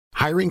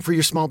Hiring for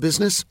your small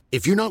business?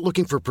 If you're not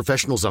looking for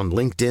professionals on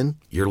LinkedIn,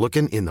 you're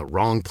looking in the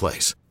wrong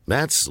place.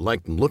 That's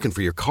like looking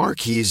for your car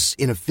keys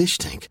in a fish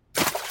tank.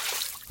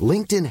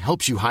 LinkedIn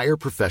helps you hire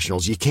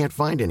professionals you can't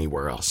find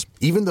anywhere else,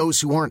 even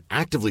those who aren't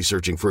actively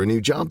searching for a new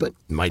job but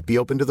might be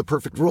open to the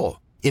perfect role.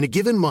 In a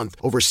given month,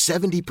 over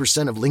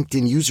 70% of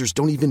LinkedIn users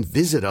don't even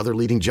visit other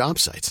leading job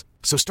sites.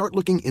 So start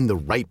looking in the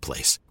right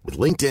place. With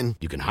LinkedIn,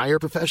 you can hire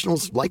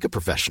professionals like a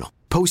professional.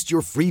 Post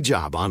your free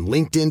job on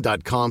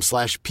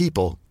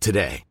linkedin.com/people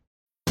today.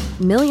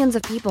 Millions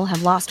of people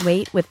have lost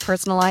weight with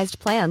personalized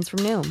plans from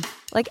Noom.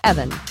 Like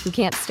Evan, who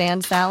can't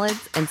stand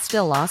salads and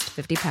still lost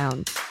 50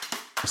 pounds.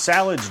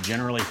 Salads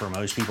generally for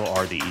most people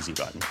are the easy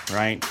button,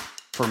 right?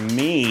 For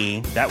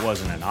me, that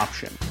wasn't an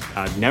option.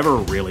 I never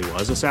really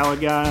was a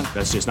salad guy.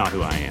 That's just not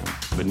who I am.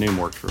 But Noom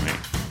worked for me.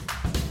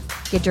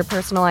 Get your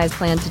personalized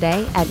plan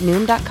today at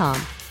Noom.com.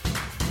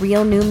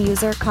 Real Noom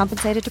user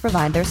compensated to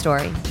provide their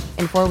story.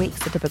 In 4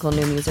 weeks, the typical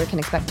Noom user can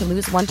expect to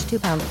lose 1 to 2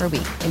 pounds per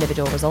week.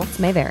 Individual results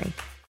may vary.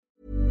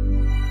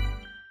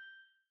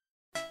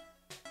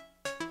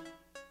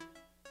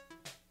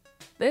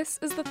 This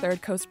is the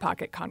Third Coast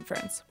Pocket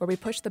Conference, where we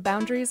push the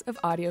boundaries of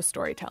audio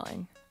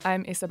storytelling.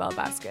 I'm Isabel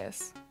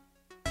Vasquez.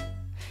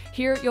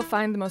 Here, you'll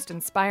find the most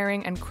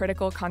inspiring and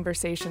critical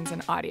conversations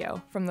in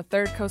audio from the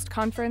Third Coast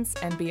Conference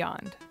and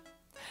beyond.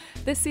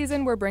 This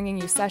season, we're bringing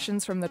you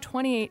sessions from the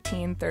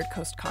 2018 Third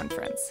Coast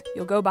Conference.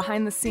 You'll go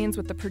behind the scenes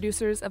with the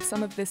producers of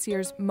some of this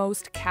year's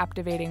most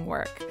captivating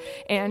work.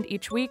 And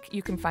each week,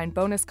 you can find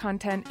bonus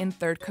content in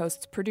Third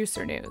Coast's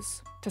producer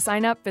news. To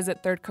sign up,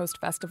 visit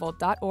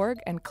thirdcoastfestival.org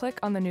and click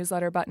on the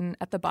newsletter button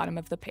at the bottom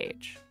of the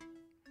page.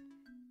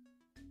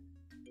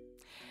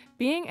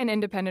 Being an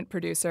independent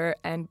producer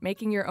and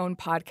making your own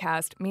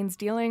podcast means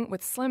dealing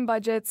with slim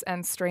budgets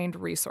and strained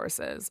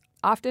resources,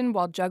 often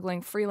while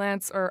juggling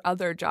freelance or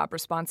other job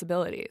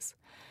responsibilities.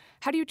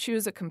 How do you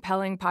choose a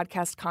compelling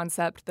podcast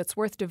concept that's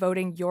worth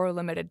devoting your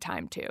limited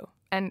time to?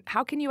 And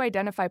how can you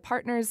identify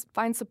partners,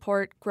 find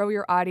support, grow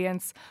your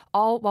audience,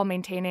 all while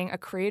maintaining a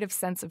creative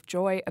sense of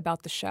joy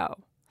about the show?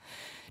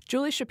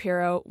 Julie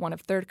Shapiro, one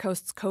of Third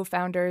Coast's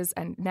co-founders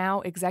and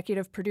now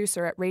executive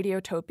producer at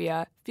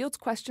Radiotopia, fields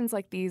questions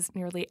like these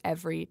nearly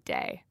every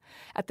day.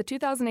 At the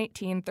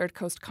 2018 Third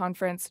Coast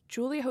Conference,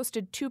 Julie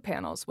hosted 2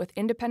 panels with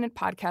independent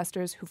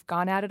podcasters who've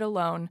gone at it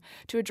alone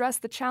to address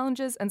the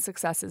challenges and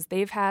successes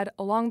they've had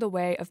along the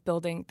way of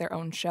building their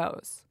own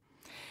shows.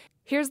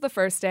 Here's the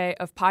first day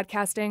of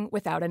Podcasting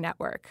Without a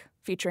Network,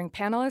 featuring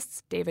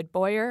panelists David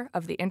Boyer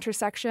of The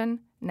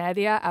Intersection,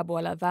 Nadia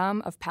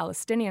Aboueladham of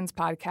Palestinians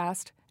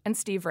Podcast, and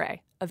Steve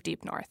Ray of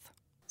Deep North.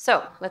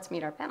 So let's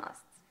meet our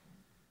panelists.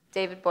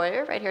 David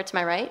Boyer, right here to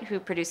my right, who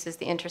produces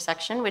The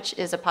Intersection, which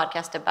is a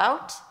podcast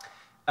about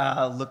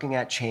looking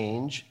at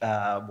change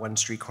one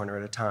street corner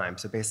at a time.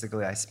 So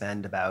basically I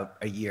spend about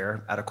a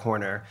year at a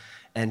corner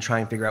and try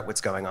and figure out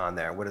what's going on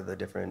there. What are the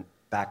different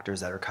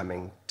factors that are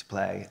coming to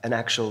play? And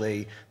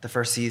actually, the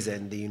first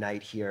season, the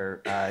Unite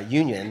Here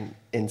union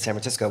in San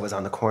Francisco was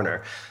on the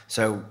corner.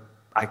 So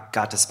I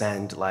got to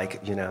spend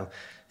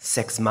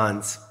 6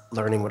 months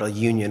learning what a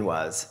union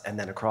was. And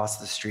then across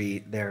the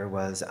street, there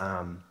was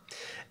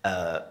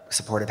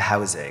supportive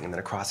housing. And then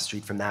across the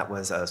street from that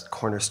was a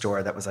corner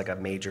store that was like a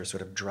major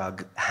sort of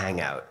drug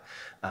hangout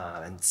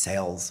and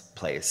sales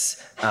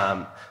place.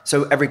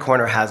 So every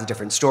corner has a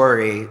different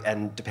story,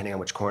 and depending on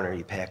which corner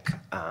you pick,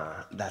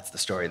 that's the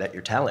story that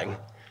you're telling.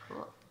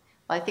 Cool.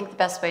 Well, I think the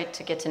best way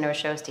to get to know a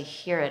show is to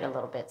hear it a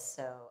little bit,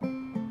 so...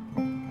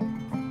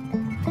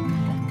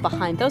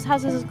 Behind those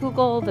houses is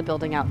Google, the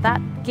building out that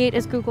gate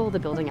is Google, the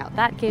building out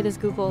that gate is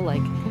Google,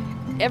 like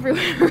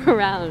everywhere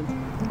around.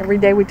 Every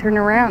day we turn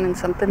around and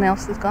something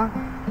else is gone.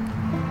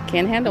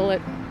 Can't handle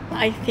it.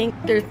 I think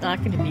there's not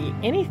going to be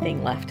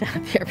anything left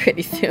out there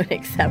pretty soon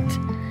except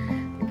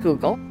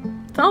Google.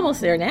 It's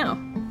almost there now.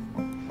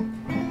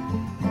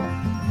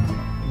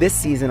 This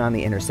season on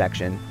The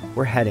Intersection,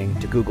 we're heading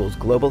to Google's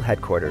global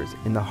headquarters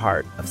in the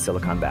heart of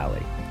Silicon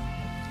Valley.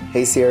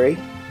 Hey Siri.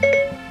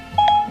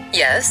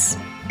 Yes?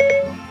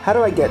 How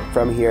do I get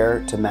from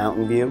here to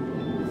Mountain View?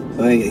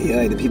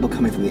 The people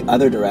coming from the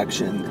other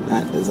direction,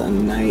 that is a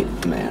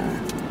nightmare.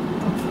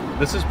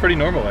 This is pretty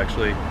normal,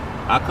 actually.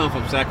 I come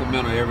from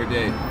Sacramento every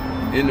day.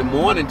 In the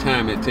morning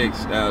time, it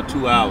takes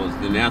 2 hours.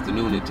 In the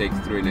afternoon, it takes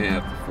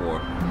 3.5 to 4.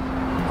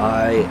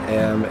 I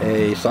am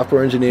a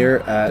software engineer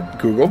at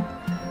Google,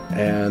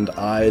 and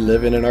I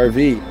live in an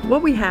RV.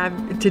 What we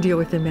have to deal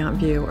with in Mountain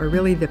View are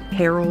really the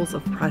perils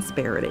of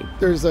prosperity.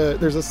 There's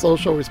a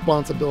social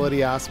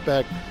responsibility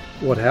aspect.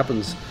 What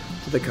happens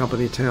to the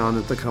company town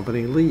that the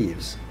company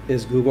leaves?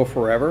 Is Google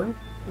forever?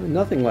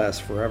 Nothing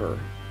lasts forever.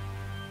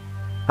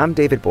 I'm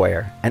David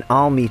Boyer, and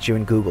I'll meet you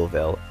in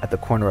Googleville at the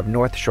corner of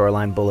North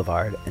Shoreline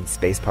Boulevard and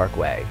Space Park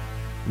Way,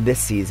 this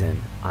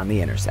season on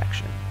The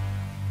Intersection.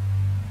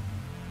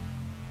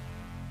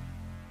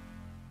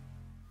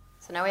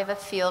 So now we have a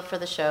feel for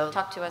the show.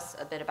 Talk to us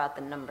a bit about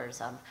the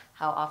numbers.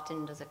 How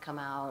often does it come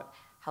out?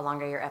 How long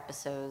are your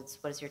episodes?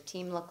 What does your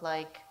team look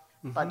like?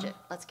 Budget.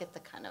 Let's get the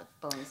kind of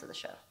bones of the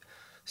show.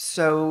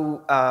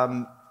 So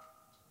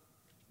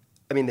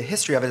I mean, the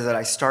history of it is that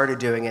I started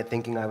doing it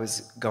thinking I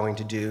was going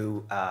to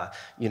do,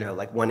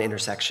 like one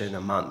intersection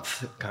a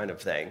month kind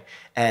of thing.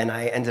 And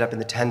I ended up in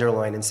the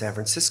Tenderloin in San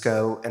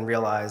Francisco and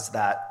realized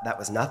that that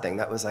was nothing.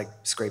 That was like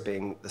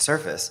scraping the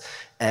surface.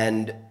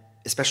 And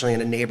especially in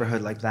a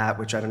neighborhood like that,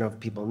 which I don't know if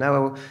people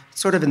know, it's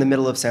sort of in the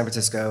middle of San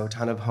Francisco, a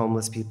ton of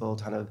homeless people, a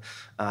ton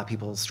of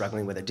people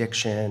struggling with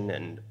addiction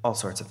and all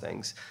sorts of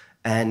things.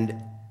 And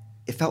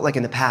it felt like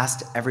in the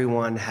past,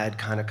 everyone had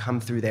kind of come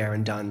through there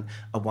and done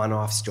a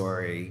one-off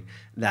story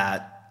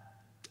that,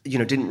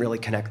 didn't really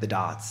connect the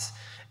dots.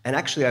 And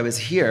actually, I was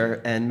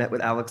here and met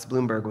with Alex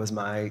Bloomberg, was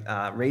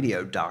my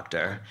radio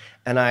doctor.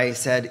 And I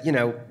said,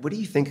 what do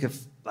you think of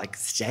like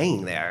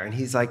staying there? And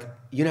he's like,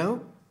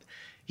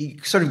 he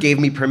sort of gave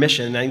me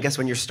permission. And I guess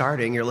when you're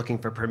starting, you're looking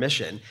for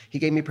permission. He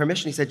gave me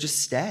permission. He said,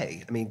 just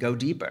stay. I mean, go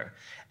deeper.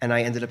 And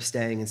I ended up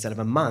staying, instead of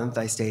a month,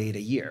 I stayed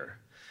a year.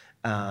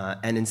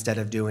 And instead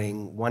of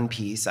doing one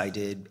piece, I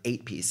did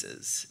 8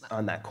 pieces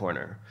on that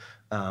corner.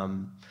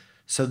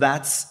 So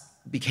that's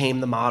became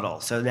the model.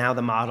 So now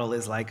the model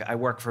is like I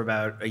work for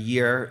about a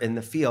year in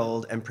the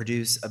field and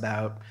produce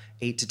about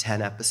 8 to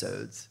 10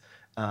 episodes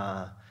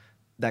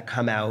that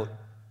come out.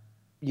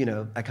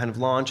 I kind of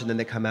launch and then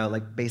they come out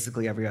like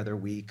basically every other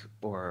week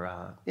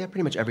or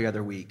pretty much every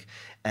other week.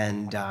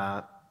 And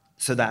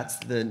so that's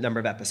the number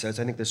of episodes.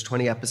 I think there's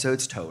 20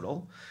 episodes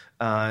total.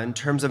 In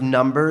terms of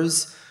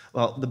numbers,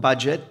 well, the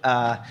budget,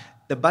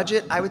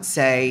 I would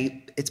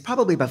say it's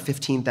probably about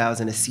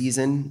 $15,000 a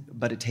season,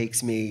 but it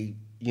takes me,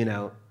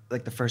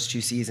 like the first 2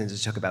 seasons, it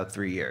took about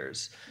 3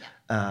 years.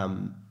 Yeah.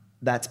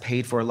 That's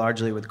paid for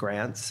largely with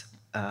grants.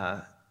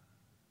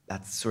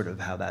 That's sort of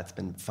how that's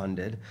been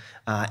funded.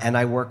 And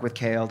I work with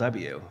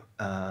KLW.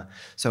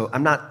 So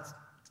I'm not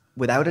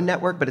without a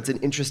network, but it's an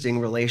interesting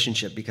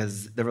relationship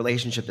because the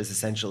relationship is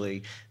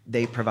essentially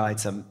they provide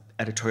some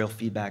editorial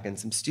feedback and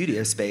some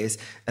studio space,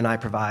 and I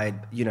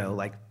provide,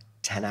 like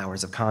 10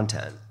 hours of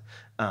content.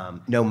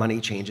 No money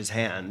changes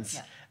hands,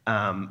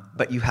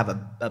 but you have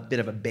a bit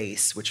of a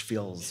base, which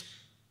feels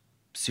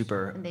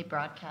super. And they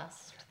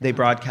broadcast. They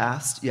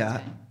broadcast, yeah,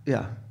 okay.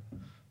 Yeah.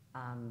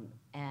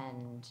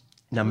 And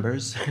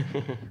numbers.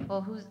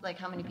 Well,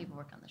 how many people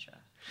work on the show?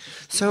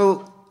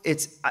 So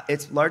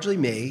it's largely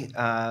me,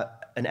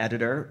 an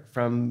editor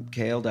from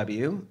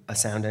KLW, a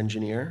sound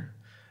engineer.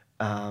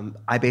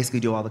 I basically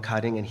do all the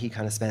cutting, and he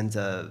kind of spends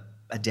a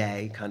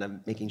day kind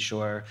of making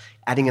sure,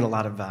 adding in a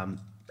lot of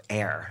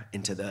air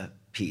into the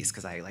piece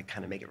because I like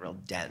kind of make it real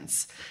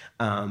dense.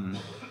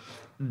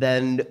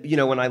 Then,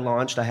 when I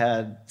launched, I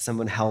had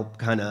someone help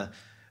kind of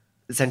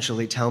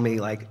essentially tell me,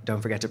 like,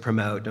 don't forget to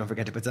promote, don't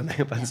forget to put something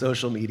up on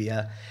social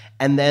media.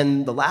 And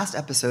then the last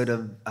episode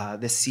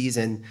of this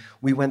season,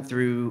 we went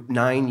through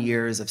 9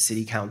 years of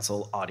city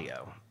council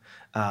audio,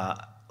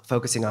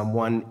 focusing on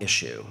one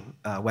issue,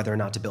 whether or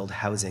not to build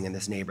housing in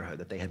this neighborhood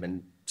that they had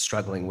been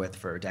struggling with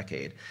for a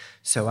decade.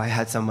 So I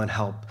had someone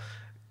help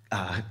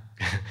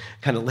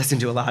kind of listen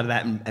to a lot of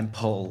that and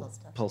pull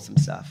some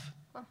stuff.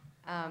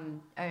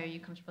 Are you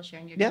comfortable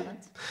sharing your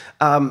downloads?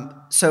 Yeah.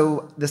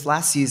 So this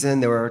last season,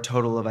 there were a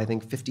total of, I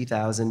think,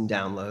 50,000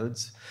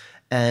 downloads.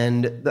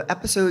 And the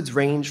episodes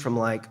range from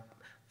like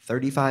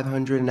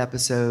 3,500 an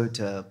episode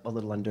to a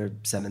little under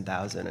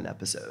 7,000 an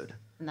episode.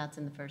 And that's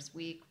in the first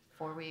week,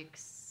 4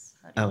 weeks?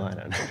 I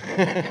don't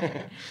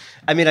know.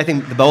 I mean, I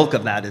think the bulk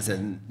of that is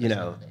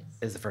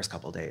is the first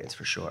couple of days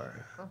for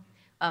sure. Cool.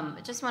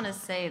 I just want to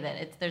say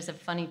that there's a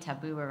funny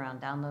taboo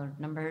around download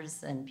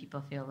numbers, and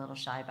people feel a little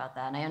shy about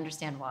that. And I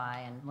understand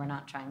why, and we're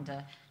not trying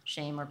to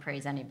shame or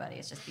praise anybody.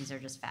 It's just these are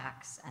just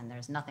facts, and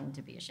there's nothing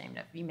to be ashamed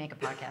of. If you make a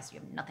podcast, you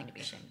have nothing to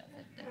be ashamed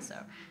of. And so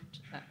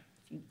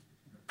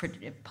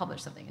if you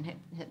publish something and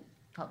hit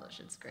publish,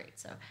 it's great.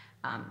 So,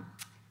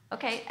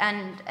 okay,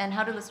 and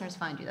how do listeners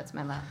find you? That's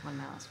one of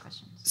my last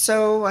questions.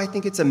 So I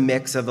think it's a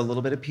mix of a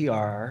little bit of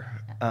PR,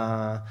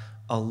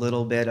 a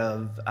little bit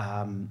of...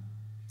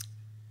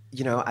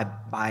 I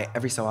buy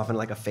every so often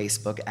like a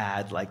Facebook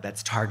ad like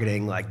that's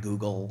targeting like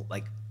Google,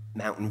 like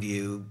Mountain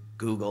View,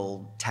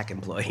 Google tech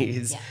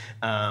employees.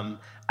 Yeah.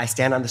 I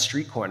stand on the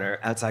street corner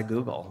outside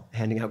Google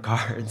handing out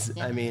cards.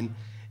 Yeah. I mean,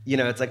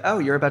 it's like, oh,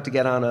 you're about to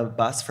get on a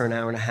bus for an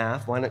hour and a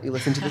half. Why don't you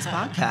listen to this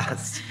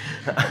podcast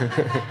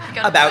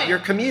about your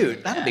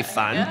commute? That'll be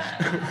fun.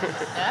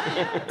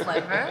 Yeah.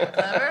 Clever.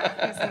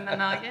 Using the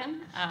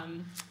noggin.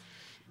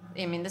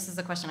 I mean, this is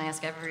the question I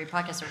ask every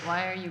podcaster.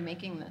 Why are you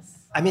making this?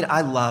 I mean,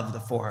 I love the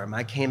forum.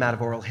 I came out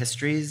of oral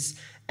histories,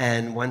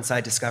 and once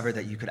I discovered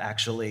that you could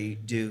actually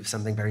do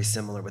something very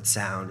similar with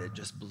sound, it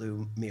just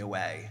blew me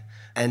away.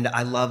 And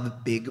I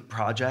love big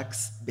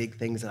projects, big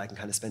things that I can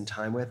kind of spend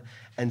time with.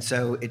 And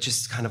so it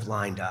just kind of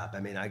lined up. I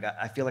mean,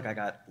 I feel like I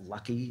got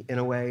lucky in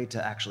a way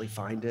to actually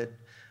find it.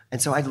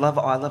 And so I love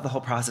the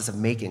whole process of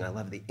making. I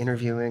love the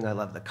interviewing. I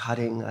love the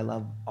cutting. I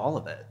love all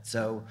of it.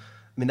 So,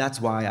 I mean, that's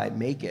why I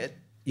make it.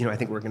 I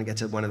think we're going to get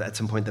to at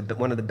some point,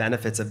 one of the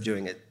benefits of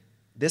doing it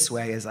this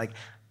way is like,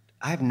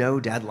 I have no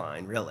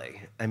deadline,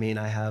 really. I mean,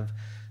 I have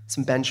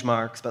some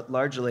benchmarks, but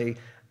largely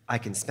I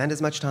can spend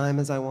as much time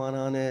as I want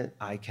on it.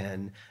 I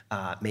can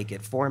make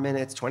it 4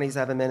 minutes,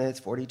 27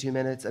 minutes, 42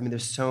 minutes. I mean,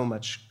 there's so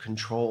much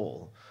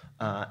control.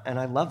 And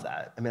I love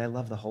that. I mean, I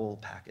love the whole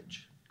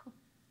package. Cool.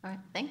 All right,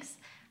 thanks.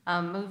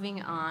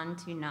 Moving on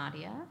to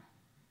Nadia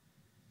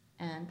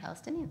and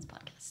Palestinians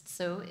podcast.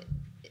 So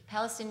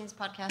Palestinians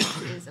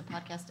podcast is a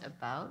podcast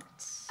about...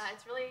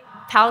 it's really...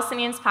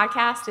 Palestinians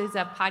podcast is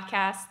a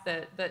podcast.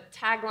 The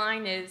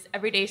tagline is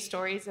everyday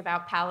stories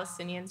about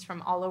Palestinians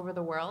from all over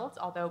the world,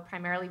 although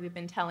primarily we've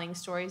been telling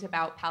stories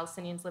about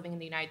Palestinians living in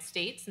the United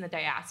States and the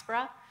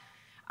diaspora.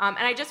 And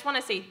I just want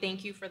to say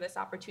thank you for this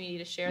opportunity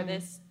to share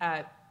this.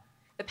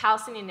 The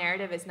Palestinian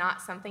narrative is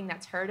not something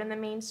that's heard in the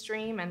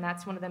mainstream, and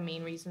that's one of the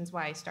main reasons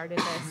why I started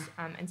this.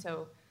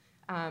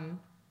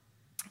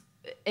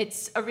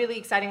 It's a really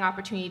exciting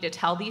opportunity to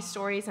tell these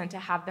stories and to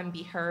have them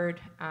be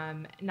heard,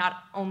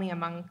 not only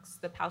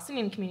amongst the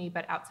Palestinian community,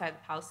 but outside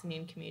the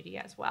Palestinian community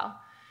as well.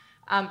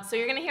 So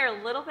you're going to hear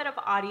a little bit of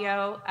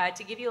audio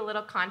to give you a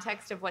little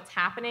context of what's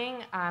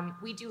happening.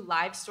 We do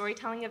live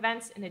storytelling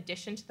events in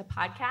addition to the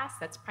podcast.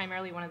 That's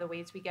primarily one of the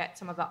ways we get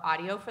some of the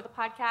audio for the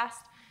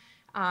podcast.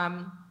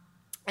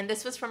 And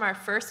this was from our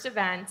first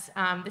event.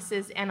 This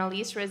is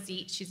Annalise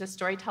Razit. She's a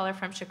storyteller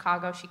from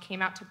Chicago. She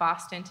came out to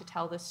Boston to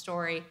tell this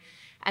story.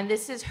 And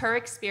this is her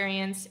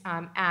experience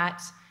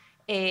at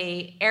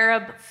an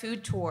Arab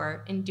food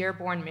tour in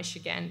Dearborn,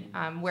 Michigan,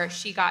 where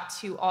she got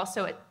to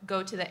also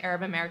go to the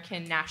Arab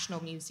American National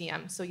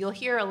Museum. So you'll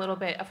hear a little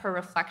bit of her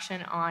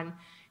reflection on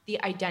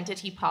the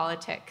identity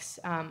politics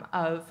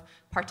of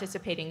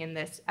participating in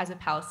this as a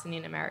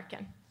Palestinian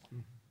American.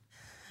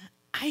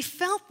 I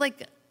felt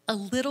like a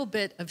little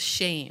bit of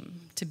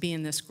shame to be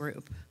in this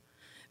group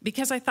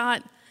because I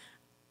thought,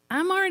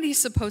 I'm already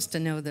supposed to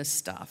know this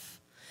stuff.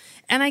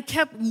 And I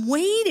kept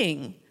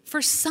waiting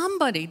for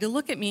somebody to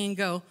look at me and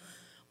go,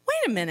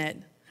 wait a minute,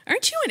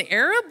 aren't you an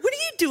Arab? What are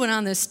you doing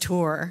on this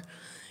tour?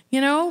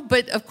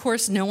 But of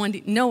course, no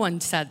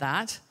one said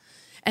that.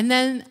 And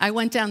then I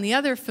went down the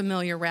other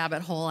familiar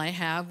rabbit hole I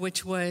have,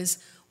 which was,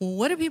 well,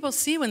 what do people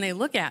see when they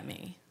look at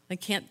me?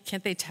 Like,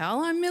 can't they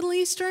tell I'm Middle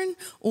Eastern?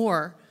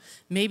 Or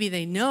maybe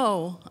they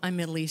know I'm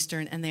Middle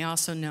Eastern and they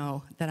also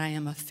know that I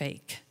am a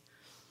fake.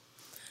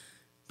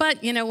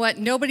 But you know what?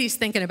 Nobody's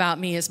thinking about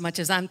me as much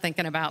as I'm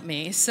thinking about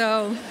me.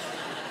 So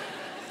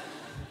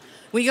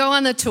we go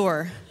on the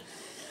tour.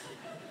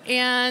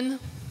 And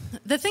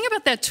the thing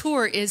about that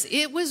tour is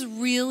it was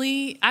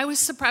really, I was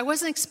surprised, I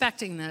wasn't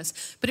expecting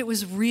this, but it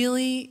was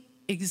really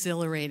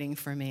exhilarating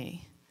for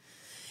me.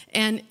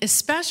 And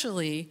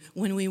especially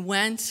when we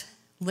went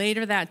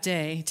later that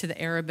day to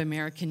the Arab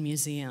American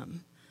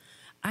Museum.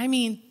 I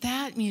mean,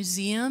 that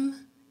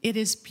museum, it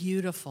is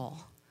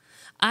beautiful.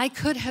 I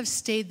could have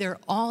stayed there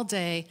all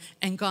day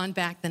and gone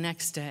back the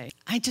next day.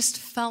 I just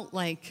felt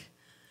like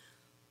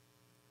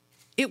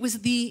it was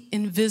the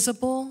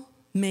invisible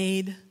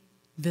made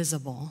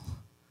visible.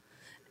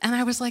 And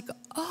I was like,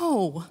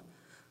 oh,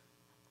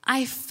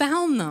 I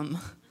found them.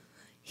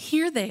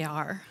 Here they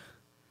are.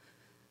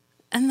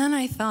 And then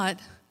I thought,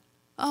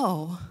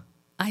 oh,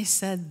 I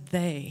said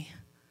they.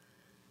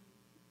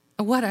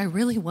 What I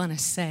really want to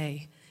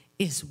say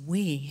is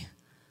we.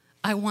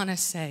 I want to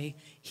say,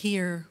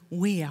 here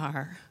we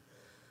are.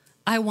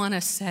 I want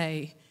to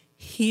say,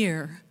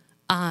 here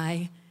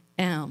I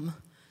am.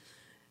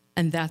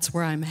 And that's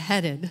where I'm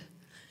headed.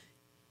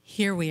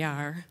 Here we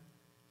are.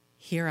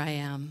 Here I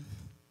am.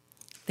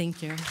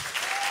 Thank you.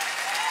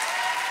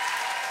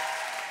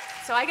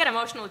 So I get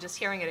emotional just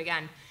hearing it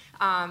again.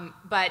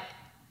 But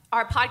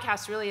our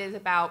podcast really is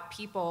about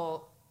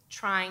people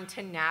trying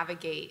to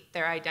navigate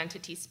their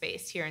identity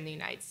space here in the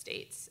United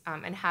States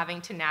and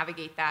having to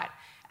navigate that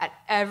at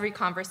every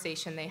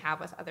conversation they have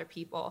with other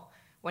people.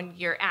 When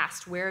you're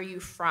asked, where are you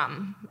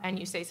from? And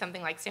you say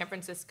something like San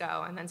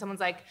Francisco, and then someone's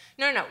like,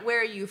 no, where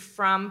are you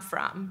from,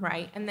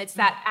 right? And it's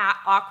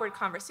that awkward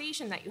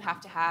conversation that you have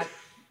to have.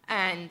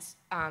 And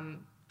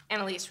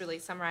Annalise really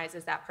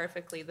summarizes that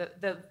perfectly.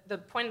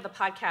 The point of the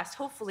podcast,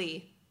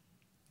 hopefully,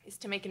 is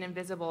to make an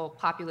invisible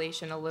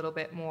population a little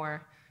bit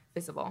more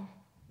visible.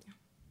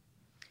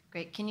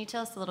 Great. Can you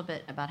tell us a little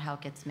bit about how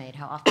it gets made?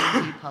 How often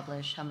do you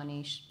publish? How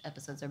many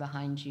episodes are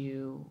behind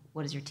you?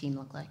 What does your team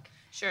look like?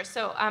 Sure.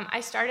 So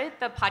I started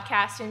the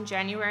podcast in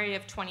January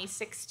of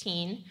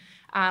 2016.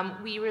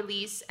 We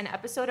release an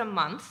episode a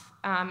month,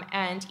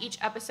 and each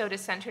episode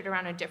is centered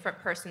around a different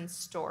person's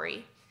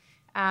story.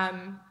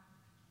 I'm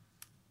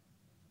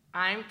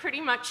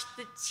pretty much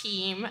the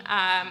team.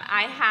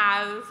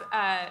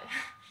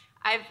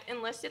 I've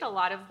enlisted a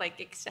lot of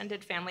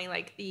extended family.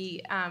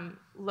 The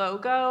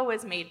logo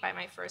was made by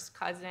my first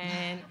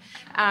cousin.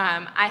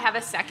 I have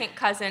a second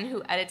cousin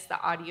who edits the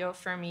audio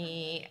for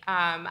me.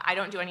 I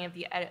don't do any of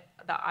the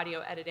audio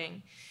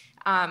editing.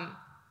 And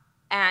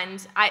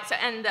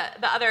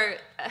the other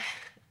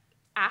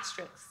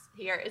asterisk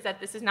here is that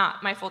this is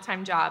not my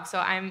full-time job. So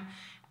I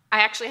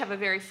actually have a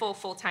very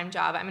full-time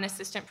job. I'm an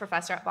assistant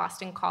professor at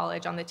Boston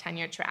College on the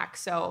tenure track.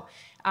 So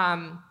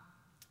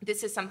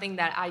this is something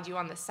that I do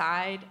on the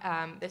side.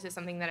 This is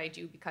something that I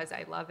do because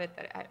I love it,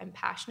 that I'm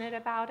passionate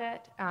about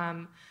it.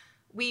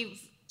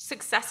 We've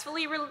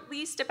successfully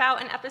released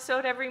about an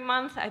episode every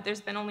month.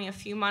 There's been only a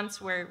few months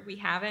where we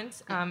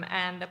haven't,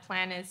 and the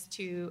plan is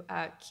to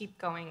keep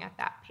going at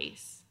that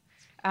pace.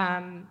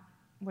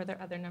 Were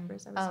there other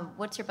numbers?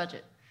 What's your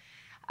budget?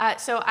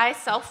 So I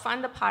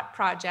self-fund the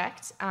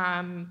project,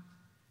 and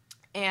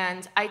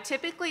I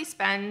typically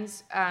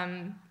spend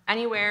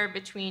anywhere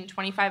between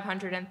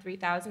 $2,500 and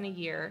 $3,000 a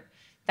year.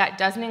 That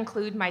doesn't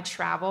include my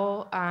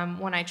travel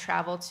when I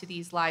travel to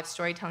these live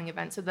storytelling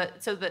events.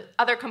 So the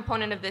other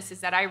component of this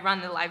is that I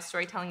run the live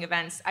storytelling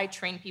events. I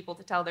train people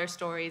to tell their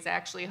stories. I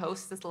actually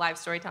host this live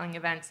storytelling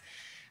events.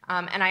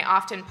 And I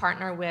often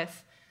partner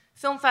with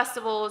film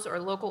festivals or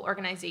local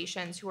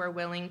organizations who are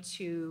willing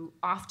to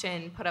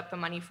often put up the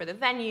money for the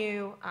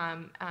venue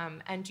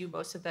and do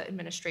most of the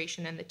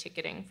administration and the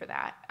ticketing for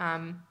that.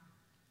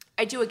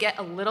 I do get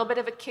a little bit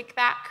of a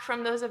kickback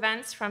from those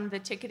events, from the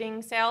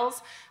ticketing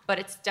sales, but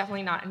it's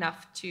definitely not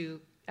enough to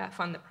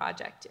fund the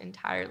project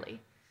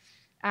entirely.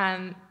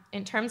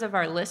 In terms of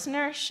our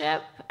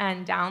listenership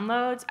and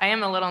downloads, I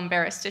am a little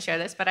embarrassed to share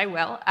this, but I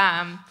will.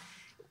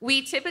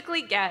 We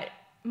typically get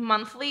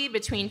monthly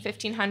between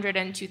 1,500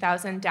 and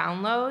 2,000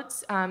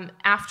 downloads.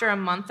 After a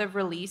month of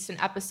release, an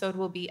episode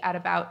will be at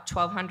about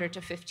 1,200 to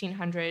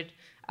 1,500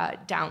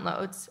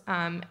 downloads.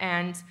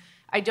 And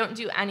I don't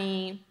do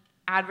any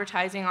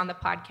advertising on the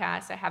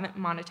podcast. I haven't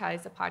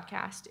monetized the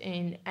podcast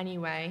in any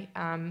way.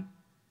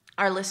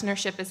 Our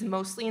listenership is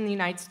mostly in the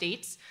United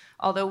States,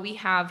 although we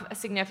have a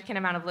significant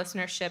amount of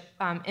listenership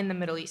in the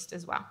Middle East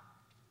as well.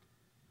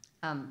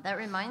 That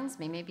reminds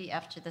me, maybe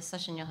after this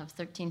session you'll have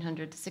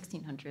 1,300 to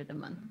 1,600 a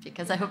month,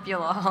 because I hope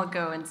you'll all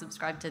go and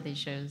subscribe to these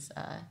shows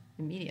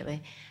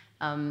immediately.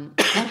 And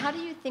how do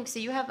you think, so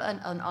you have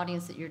an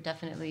audience that you're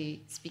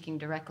definitely speaking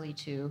directly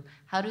to.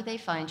 How do they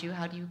find you?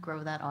 How do you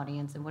grow that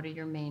audience? And what are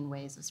your main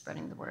ways of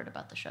spreading the word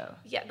about the show?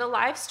 Yeah, the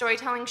live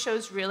storytelling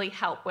shows really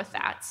help with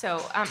that.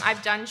 So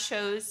I've done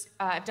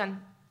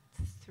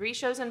 3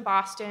 shows in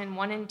Boston,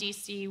 1 in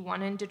DC,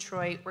 1 in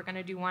Detroit. We're going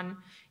to do 1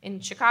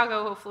 in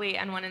Chicago, hopefully,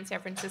 and 1 in San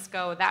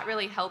Francisco. That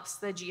really helps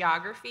the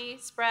geography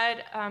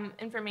spread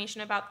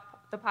information about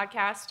the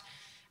podcast.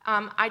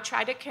 I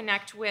try to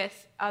connect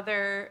with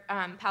other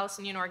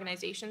Palestinian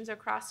organizations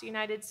across the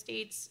United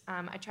States.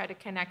 I try to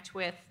connect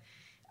with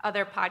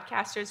other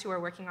podcasters who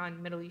are working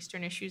on Middle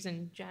Eastern issues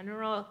in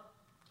general.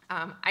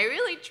 I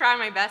really try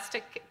my best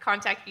to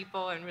contact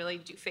people and really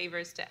do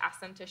favors to ask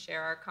them to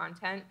share our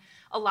content.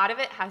 A lot of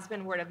it has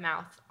been word of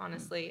mouth,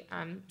 honestly.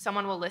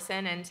 Someone will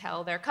listen and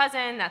tell their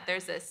cousin that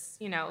there's this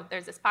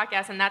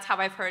podcast, and that's how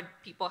I've heard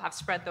people have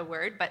spread the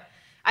word. But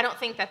I don't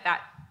think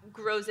that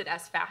grows it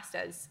as fast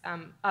as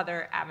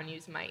other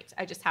avenues might.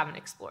 I just haven't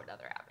explored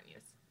other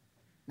avenues.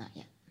 Not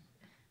yet.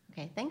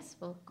 Okay, thanks.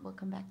 We'll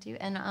come back to you.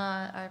 And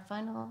our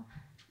final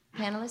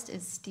panelist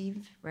is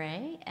Steve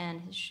Ray, and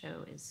his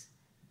show is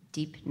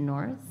Deep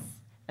North,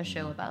 a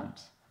show about?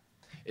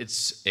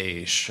 It's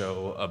a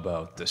show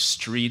about the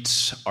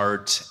streets,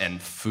 art, and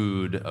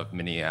food of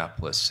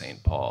Minneapolis,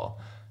 St.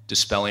 Paul,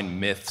 dispelling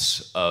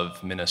myths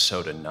of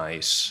Minnesota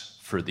nice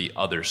for the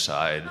other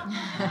side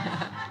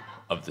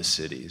of the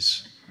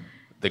cities.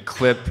 The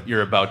clip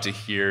you're about to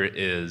hear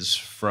is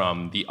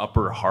from the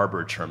Upper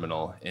Harbor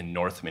Terminal in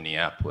North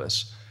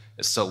Minneapolis.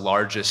 It's the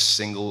largest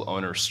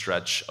single-owner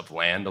stretch of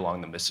land along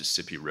the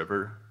Mississippi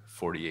River,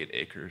 48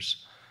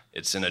 acres.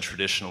 It's in a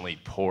traditionally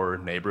poor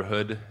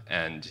neighborhood,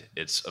 and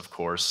it's, of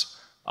course,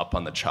 up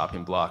on the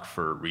chopping block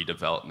for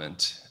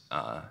redevelopment,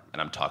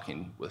 and I'm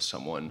talking with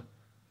someone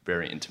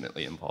very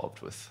intimately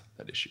involved with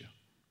that issue.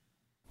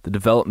 The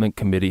development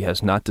committee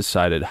has not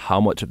decided how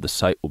much of the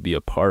site will be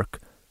a park,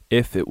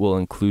 if it will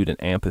include an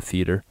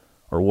amphitheater,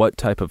 or what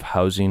type of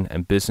housing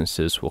and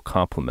businesses will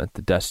complement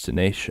the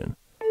destination.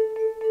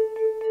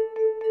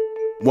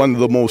 One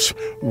of the most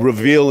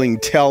revealing,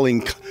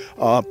 telling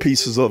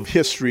pieces of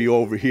history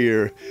over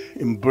here,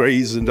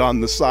 emblazoned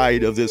on the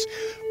side of this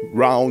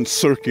round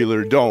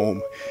circular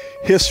dome.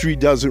 History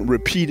doesn't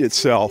repeat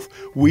itself.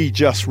 We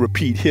just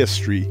repeat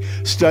history,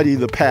 study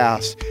the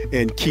past,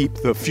 and keep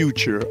the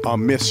future a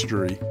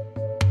mystery.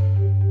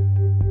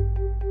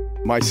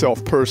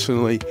 Myself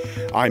personally,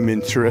 I'm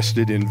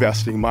interested in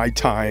investing my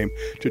time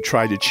to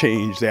try to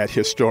change that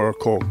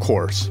historical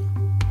course.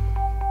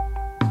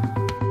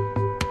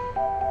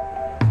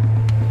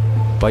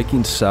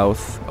 Biking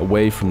south,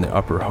 away from the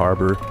Upper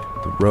Harbor,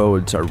 the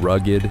roads are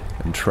rugged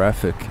and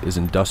traffic is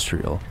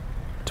industrial.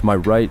 To my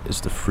right is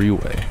the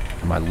freeway,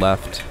 and my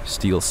left,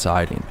 steel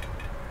siding.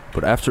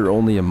 But after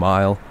only a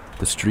mile,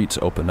 the streets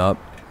open up,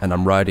 and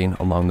I'm riding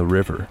along the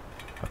river.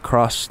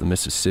 Across the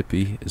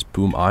Mississippi is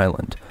Boom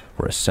Island,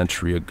 where a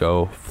century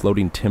ago,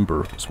 floating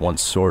timber was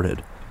once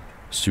sorted.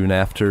 Soon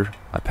after,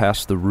 I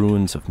pass the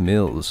ruins of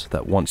mills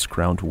that once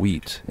ground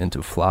wheat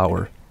into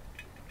flour.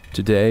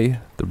 Today,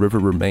 the river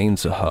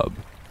remains a hub,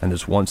 and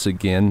is once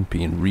again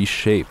being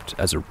reshaped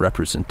as a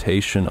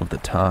representation of the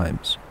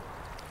times.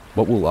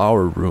 What will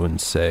our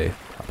ruins say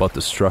about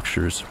the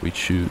structures we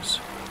choose?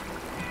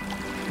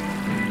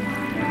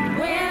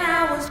 When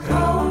I was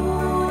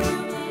cold,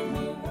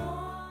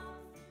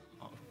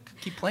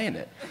 keep playing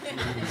it.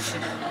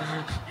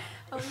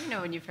 Oh, Well, you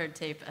know when you've heard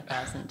tape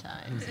 1,000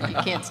 times, and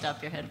you can't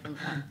stop your head from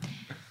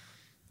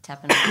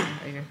tapping along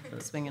or you're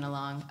swinging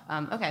along.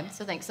 Okay,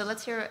 so thanks. So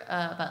let's hear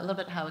about a little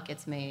bit how it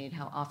gets made,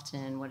 how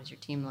often, what does your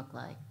team look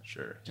like?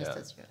 Sure. Just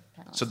as your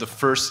panelists. So the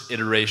first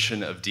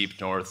iteration of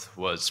Deep North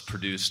was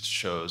produced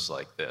shows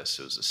like this.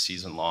 It was a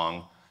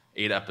season-long,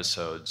 8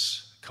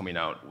 episodes coming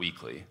out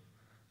weekly.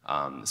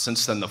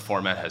 Since then, the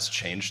format has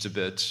changed a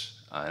bit,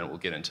 and we'll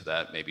get into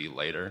that maybe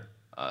later,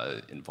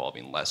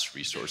 involving less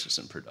resources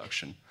in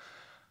production.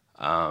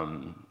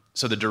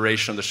 So the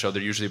duration of the show,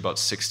 they're usually about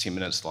 16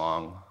 minutes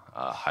long,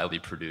 highly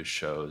produced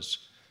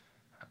shows.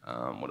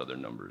 What other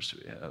numbers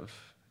do we have?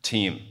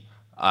 Team.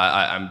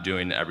 I'm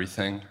doing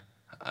everything.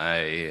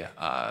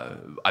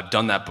 I've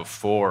done that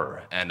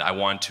before, and I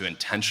want to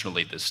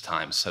intentionally this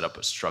time set up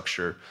a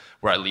structure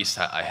where at least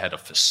I had a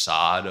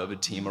facade of a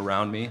team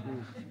around me.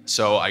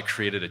 So I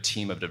created a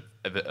team of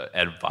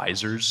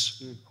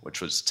advisors, which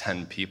was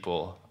 10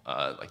 people,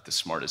 like the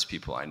smartest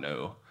people I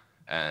know,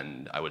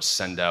 and I would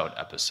send out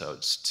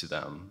episodes to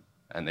them,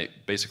 and they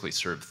basically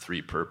served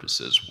 3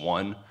 purposes.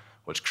 One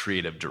was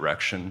creative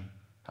direction,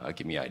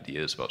 give me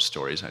ideas about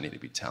stories I need to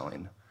be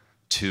telling.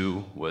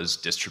 2 was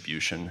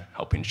distribution,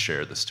 helping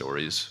share the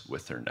stories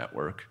with their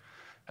network.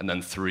 And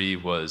then 3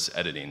 was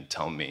editing,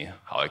 telling me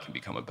how I can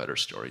become a better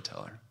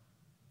storyteller.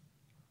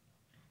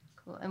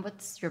 Cool. And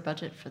what's your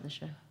budget for the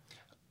show?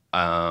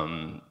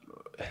 I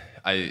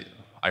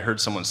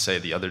heard someone say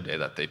the other day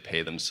that they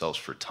pay themselves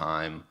for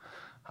time.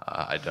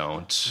 I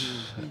don't.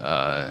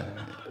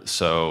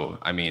 So,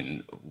 I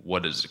mean,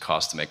 what does it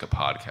cost to make a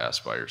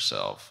podcast by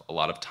yourself? A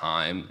lot of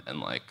time and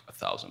like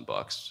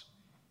 $1,000.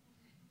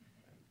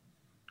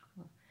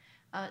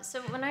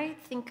 So when I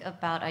think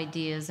about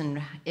ideas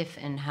and if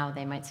and how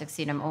they might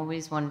succeed, I'm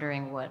always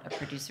wondering what a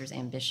producer's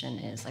ambition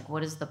is. Like,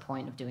 what is the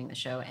point of doing the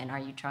show? And are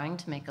you trying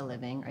to make a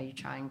living? Are you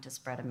trying to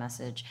spread a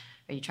message?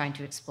 Are you trying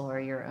to explore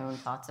your own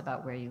thoughts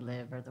about where you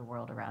live or the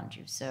world around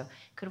you? So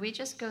could we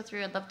just go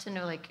through, I'd love to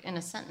know, like, in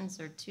a sentence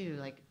or two,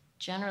 like,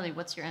 generally,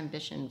 what's your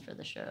ambition for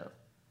the show?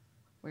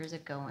 Where's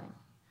it going?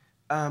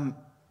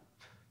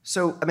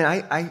 So, I mean,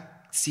 I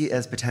see it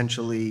as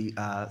potentially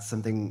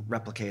something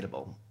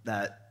replicatable,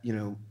 that, you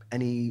know,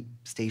 any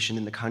station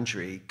in the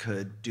country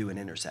could do an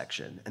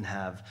intersection and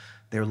have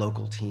their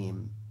local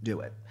team do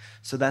it.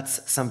 So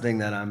that's something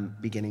that I'm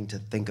beginning to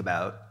think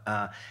about.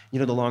 You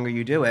know, the longer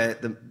you do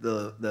it,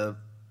 the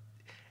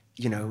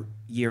you know,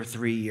 year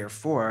 3, year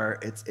 4,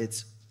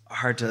 it's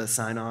hard to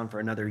sign on for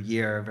another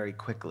year very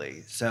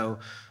quickly. So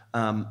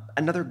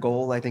another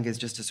goal, I think, is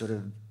just to sort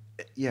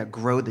of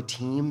grow the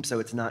team, so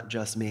it's not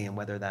just me, and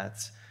whether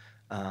that's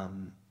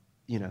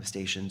you know,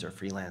 stations or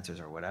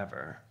freelancers or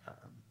whatever.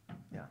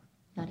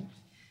 Nadia?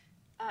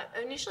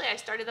 Initially, I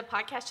started the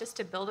podcast just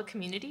to build a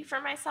community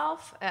for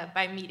myself.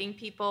 By meeting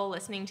people,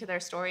 listening to their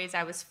stories,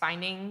 I was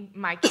finding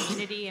my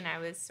community and I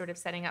was sort of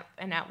setting up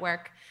a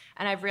network.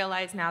 And I've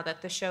realized now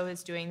that the show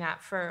is doing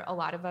that for a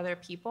lot of other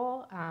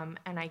people.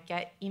 And I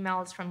get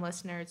emails from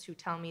listeners who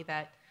tell me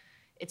that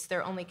it's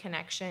their only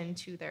connection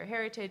to their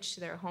heritage, to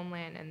their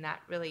homeland, and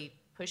that really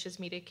pushes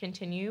me to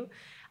continue.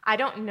 I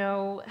don't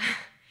know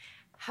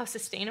how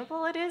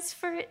sustainable it is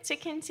for it to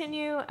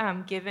continue,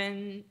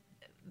 given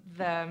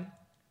the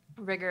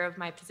rigor of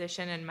my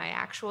position and my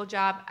actual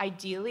job.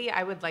 Ideally,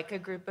 I would like a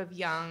group of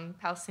young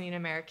Palestinian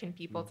American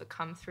people to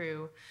come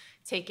through,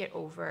 take it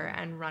over,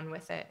 and run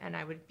with it, and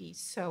I would be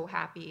so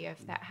happy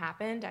if that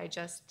happened. I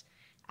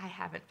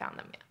haven't found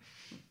them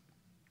yet.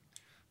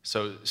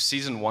 So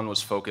season 1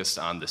 was focused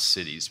on the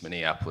cities,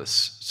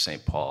 Minneapolis,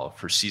 St. Paul.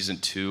 For season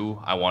 2,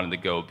 I wanted to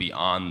go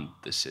beyond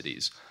the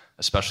cities,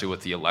 especially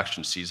with the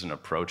election season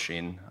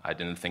approaching. I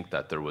didn't think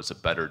that there was a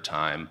better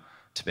time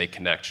to make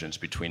connections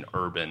between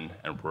urban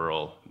and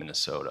rural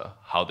Minnesota,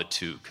 how the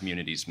two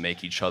communities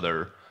make each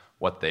other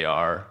what they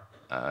are,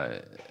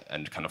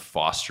 and kind of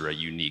foster a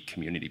unique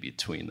community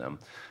between them.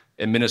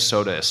 In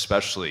Minnesota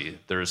especially,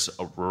 there's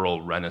a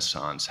rural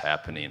renaissance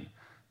happening,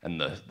 and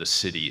the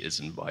city is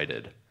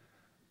invited.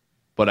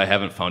 But I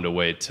haven't found a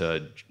way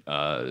to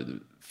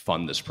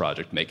fund this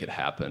project, make it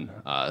happen.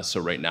 So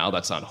right now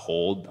that's on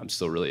hold. I'm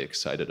still really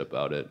excited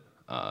about it,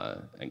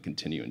 and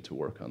continuing to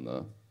work on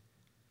the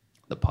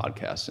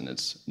podcast in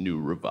its new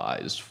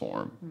revised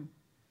form.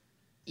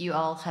 You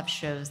all have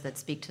shows that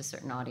speak to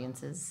certain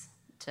audiences.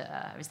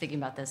 I was thinking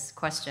about this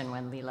question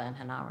when Leela and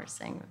Hannah were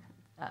saying,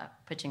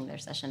 pitching their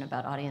session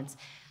about audience.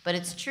 But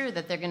it's true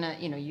that they're gonna,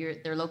 you know,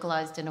 they're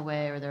localized in a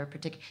way, or they're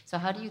particular. So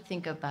how do you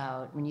think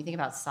about, when you think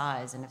about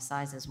size, and if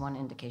size is one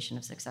indication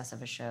of success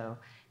of a show,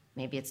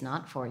 maybe it's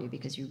not for you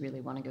because you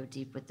really want to go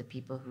deep with the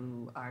people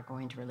who are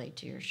going to relate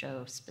to your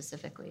show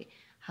specifically.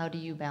 How do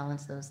you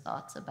balance those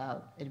thoughts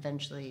about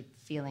eventually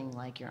feeling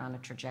like you're on a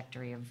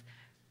trajectory of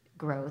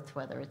growth,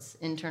 whether it's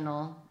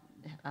internal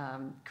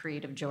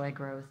creative joy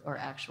growth or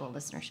actual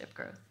listenership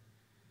growth?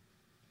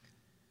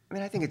 I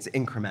mean, I think it's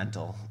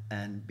incremental,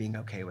 and being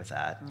okay with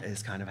that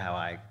is kind of how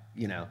I,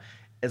 you know,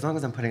 as long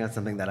as I'm putting out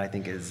something that I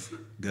think is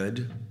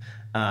good,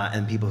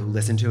 and people who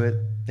listen to it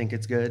think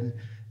it's good,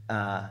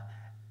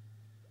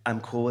 I'm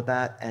cool with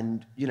that.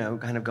 And, you know,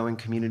 kind of going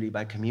community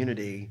by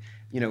community,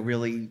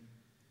 really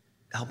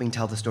helping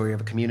tell the story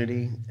of a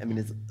community. I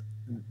mean,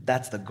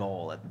 that's the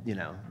goal,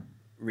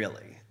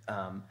 really.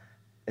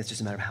 It's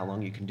just a matter of how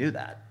long you can do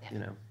that,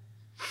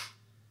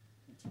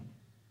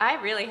 I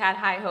really had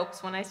high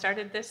hopes when I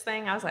started this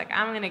thing. I was like,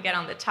 I'm going to get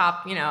on the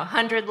top,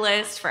 100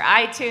 list for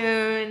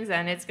iTunes,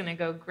 and it's going to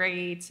go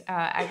great.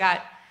 I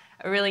got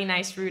a really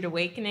nice rude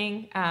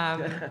awakening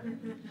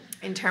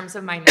in terms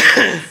of my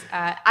numbers.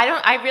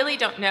 I really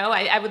don't know.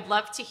 I would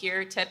love to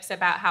hear tips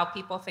about how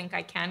people think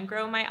I can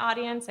grow my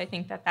audience. I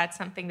think that that's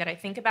something that I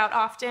think about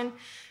often.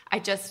 I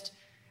just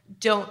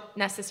don't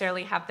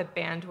necessarily have the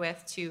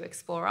bandwidth to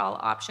explore all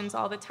options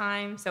all the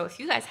time. So if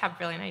you guys have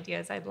brilliant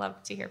ideas, I'd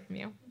love to hear from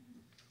you.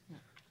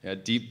 Yeah,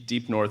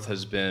 Deep North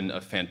has been a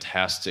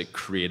fantastic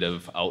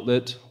creative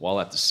outlet, while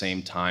at the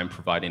same time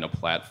providing a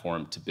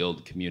platform to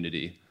build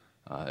community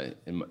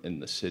in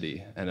the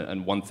city.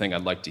 And one thing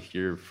I'd like to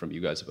hear from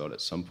you guys about at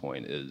some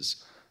point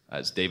is,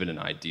 as David and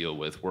I deal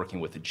with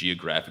working with a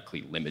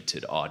geographically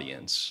limited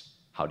audience,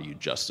 how do you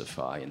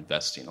justify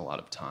investing a lot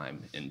of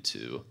time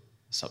into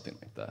something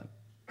like that?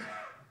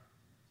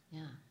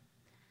 Yeah.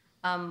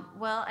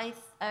 Well,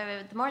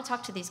 the more I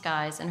talked to these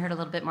guys and heard a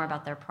little bit more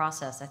about their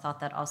process, I thought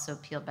that also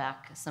peeled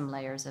back some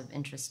layers of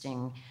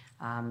interesting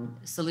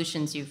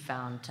solutions you've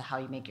found to how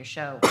you make your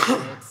show,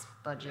 whether it's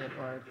budget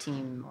or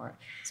team.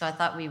 So I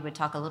thought we would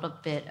talk a little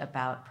bit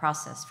about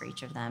process for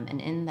each of them,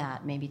 and in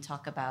that maybe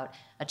talk about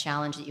a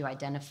challenge that you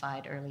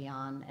identified early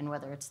on, and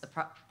whether it's the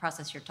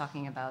process you're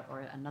talking about or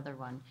another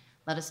one,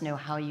 let us know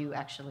how you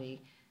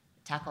actually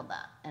tackled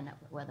that and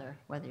whether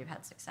you've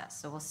had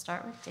success. So we'll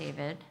start with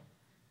David.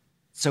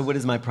 So what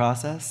is my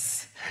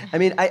process? I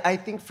mean, I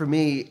think for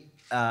me,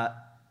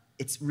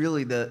 it's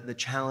really the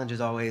challenge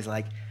is always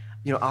like,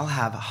 I'll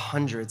have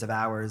hundreds of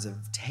hours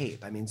of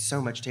tape. I mean,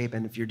 so much tape.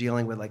 And if you're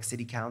dealing with like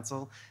city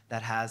council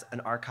that has an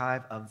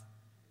archive of,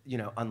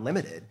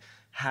 unlimited,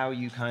 how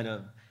you kind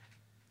of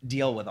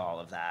deal with all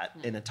of that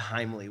in a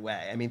timely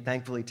way. I mean,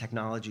 thankfully,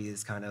 technology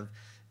is kind of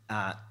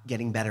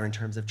getting better in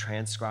terms of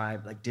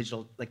transcribe, like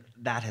digital, like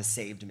that has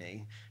saved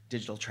me.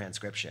 Digital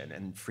transcription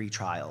and free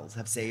trials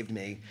have saved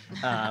me.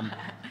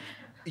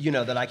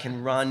 That I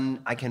can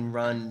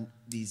run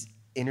these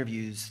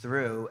interviews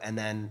through and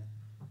then,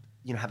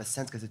 have a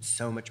sense because it's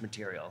so much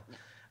material.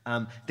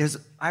 There's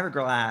Ira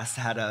Glass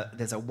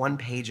there's a one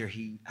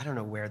pager. I don't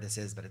know where this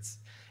is, but it's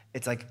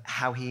like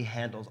how he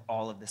handles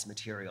all of this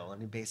material,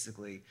 and he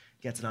basically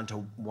gets it onto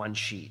one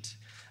sheet.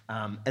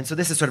 And so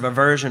this is sort of a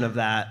version of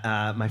that.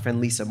 My friend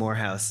Lisa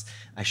Morehouse,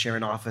 I share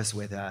an office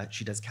with.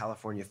 She does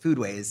California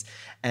Foodways,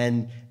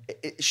 and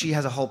she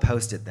has a whole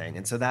Post-it thing.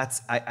 And so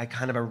that's I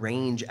kind of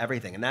arrange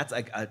everything, and that's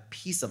like a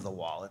piece of the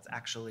wall. It's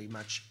actually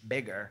much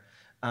bigger.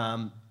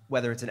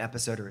 Whether it's an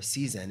episode or a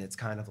season, it's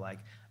kind of like,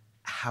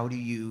 how do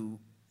you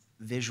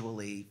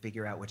visually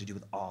figure out what to do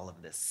with all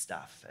of this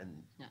stuff?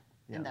 And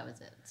and that was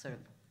it. Sort of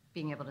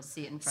being able to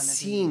see it in front of you.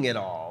 Seeing it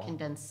all.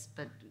 Condense,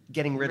 but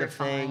getting rid of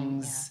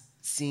refine, things.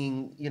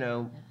 Seeing,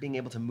 being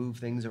able to move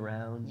things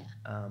around.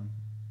 Yeah.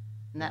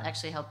 And that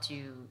actually helped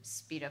you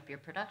speed up your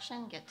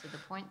production, get to the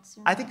point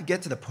sooner? I think to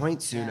get to the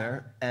point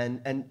sooner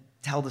and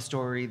tell the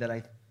story that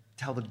I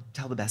tell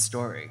the best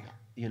story,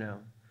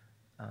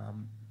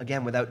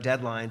 Again, without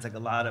deadlines, like a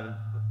lot of,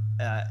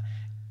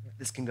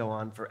 this can go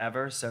on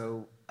forever,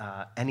 so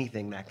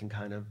anything that can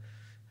kind of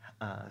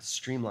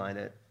streamline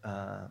it,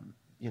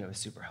 is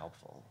super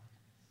helpful.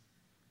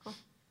 Cool.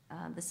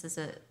 This is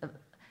a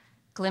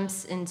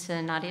glimpse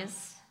into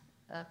Nadia's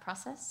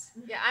process?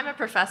 Yeah, I'm a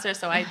professor,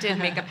 so I did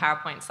make a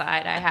PowerPoint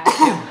slide. I had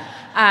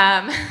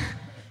to.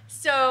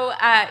 So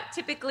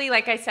typically,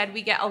 like I said,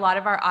 we get a lot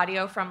of our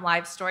audio from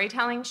live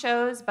storytelling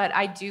shows, but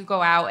I do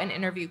go out and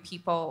interview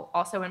people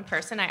also in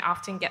person. I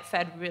often get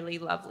fed really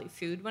lovely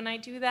food when I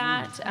do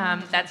that.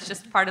 That's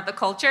just part of the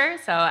culture,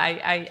 so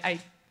I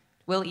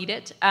will eat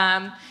it.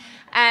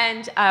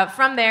 And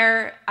from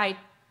there, I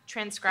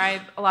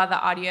transcribe a lot of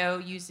the audio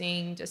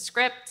using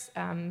Descript,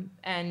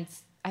 and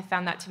I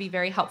found that to be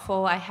very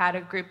helpful. I had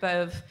a group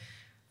of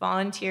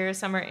volunteers,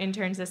 summer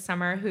interns this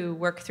summer, who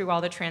worked through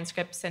all the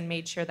transcripts and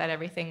made sure that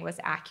everything was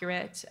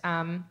accurate.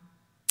 And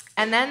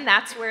then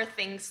that's where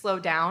things slow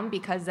down,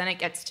 because then it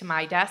gets to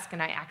my desk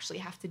and I actually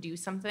have to do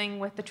something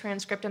with the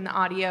transcript and the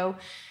audio,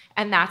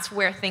 and that's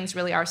where things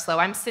really are slow.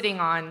 I'm sitting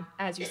on,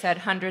 as you said,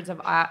 hundreds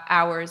of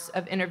hours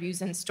of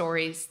interviews and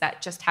stories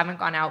that just haven't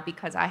gone out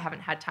because I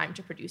haven't had time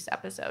to produce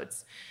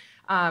episodes.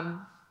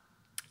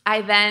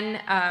 I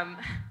then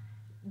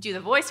do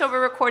the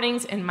voiceover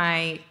recordings in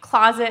my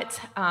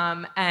closet,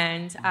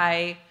 and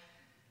I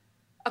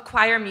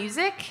acquire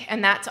music,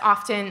 and that's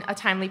often a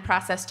timely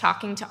process,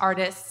 talking to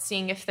artists,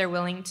 seeing if they're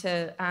willing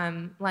to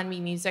lend me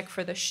music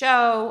for the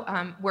show,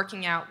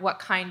 working out what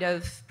kind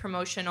of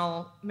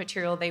promotional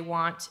material they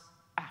want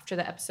after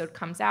the episode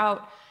comes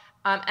out.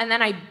 And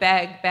then I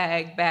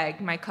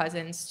beg my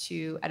cousins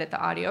to edit the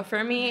audio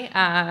for me.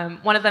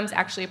 One of them's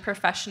actually a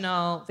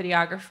professional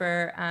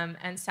videographer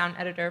and sound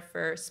editor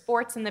for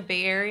sports in the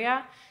Bay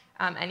Area.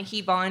 And he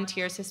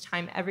volunteers his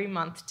time every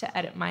month to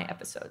edit my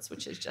episodes,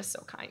 which is just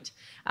so kind.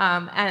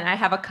 And I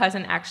have a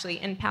cousin actually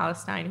in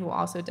Palestine who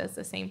also does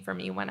the same for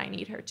me when I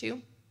need her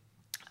to.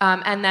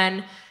 And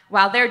then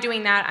while they're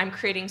doing that, I'm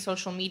creating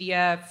social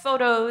media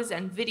photos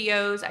and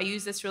videos. I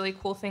use this really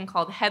cool thing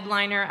called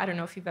Headliner. I don't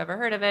know if you've ever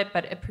heard of it,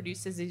 but it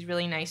produces these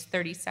really nice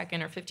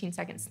 30-second or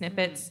 15-second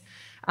snippets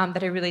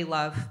that I really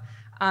love.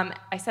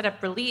 I set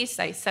up release,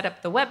 I set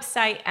up the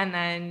website, and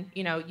then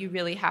you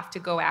really have to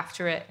go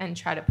after it and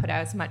try to put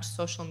as much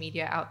social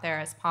media out there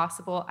as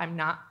possible. I'm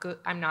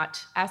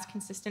not as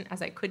consistent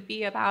as I could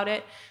be about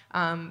it,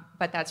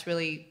 but that's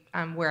really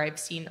where I've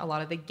seen a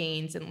lot of the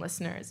gains in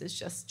listeners is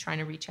just trying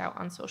to reach out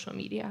on social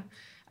media.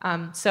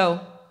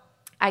 So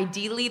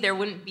ideally, there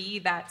wouldn't be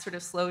that sort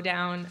of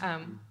slowdown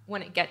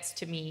when it gets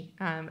to me,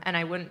 and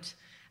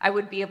I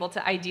would be able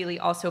to ideally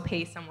also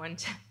pay someone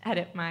to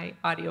edit my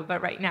audio,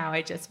 but right now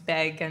I just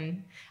beg,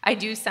 and I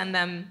do send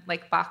them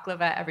like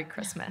baklava every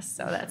Christmas,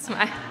 so that's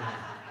my...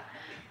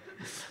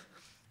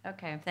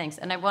 Okay, thanks.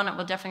 And we're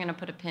definitely going to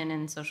put a pin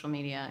in social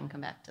media and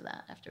come back to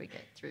that after we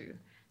get through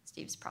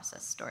Steve's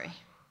process story.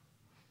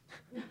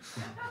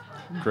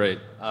 Great.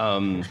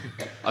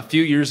 A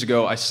few years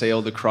ago, I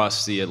sailed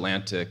across the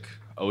Atlantic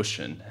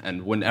Ocean,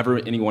 and whenever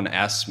anyone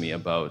asks me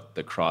about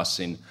the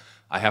crossing,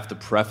 I have to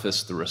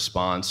preface the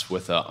response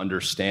with an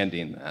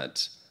understanding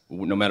that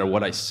no matter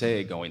what I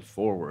say going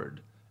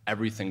forward,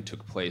 everything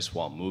took place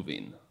while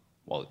moving,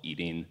 while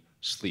eating,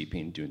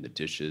 sleeping, doing the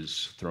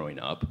dishes, throwing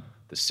up.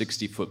 The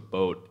 60-foot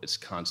boat is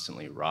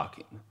constantly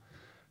rocking.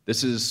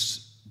 This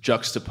is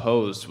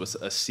juxtaposed with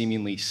a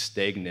seemingly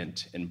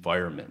stagnant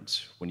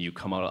environment. When you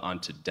come out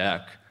onto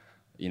deck,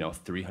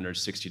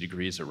 360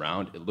 degrees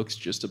around, it looks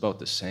just about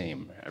the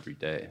same every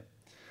day.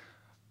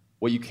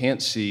 What you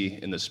can't see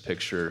in this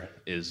picture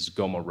is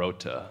Goma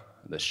Rota,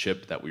 the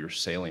ship that we were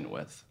sailing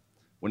with.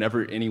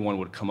 Whenever anyone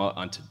would come out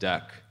onto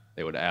deck,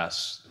 they would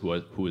ask who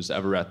was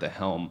ever at the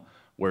helm,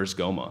 "Where's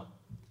Goma?"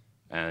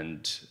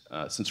 And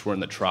since we're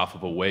in the trough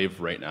of a wave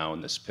right now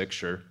in this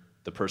picture,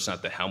 the person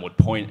at the helm would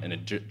point in a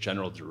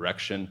general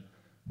direction.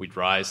 We'd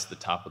rise to the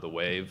top of the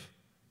wave,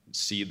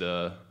 see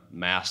the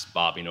mast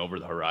bobbing over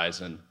the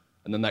horizon,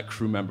 and then that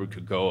crew member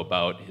could go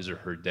about his or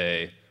her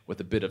day with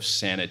a bit of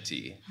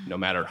sanity, no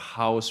matter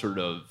how sort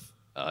of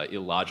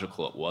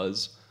illogical it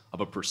was,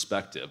 of a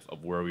perspective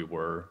of where we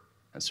were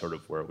and sort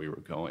of where we were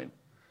going.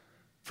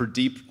 For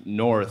Deep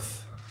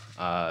North,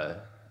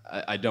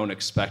 I don't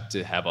expect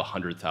to have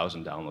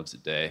 100,000 downloads a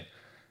day.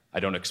 I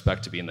don't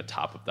expect to be in the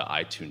top of the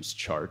iTunes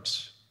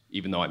charts,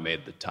 even though I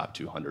made the top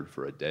 200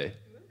 for a day.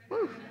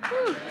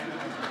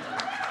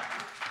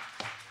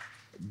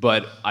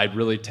 But I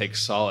really take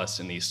solace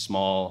in these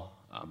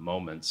small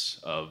moments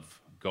of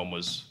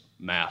Goma's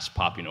mast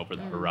popping over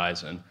the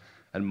horizon,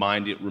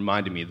 and it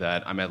reminded me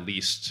that I'm at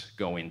least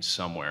going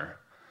somewhere.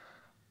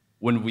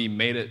 When we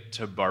made it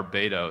to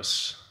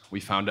Barbados, we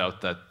found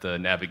out that the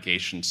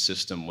navigation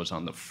system was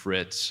on the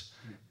fritz,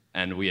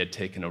 and we had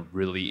taken a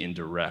really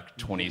indirect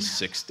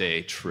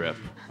 26-day trip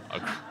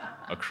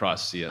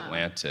across the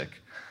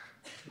Atlantic.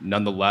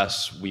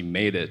 Nonetheless, we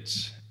made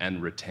it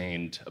and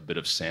retained a bit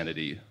of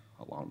sanity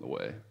along the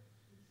way.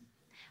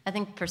 I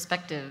think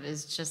perspective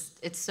is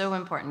it's so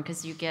important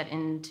because you get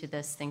into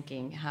this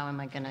thinking, how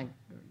am I going to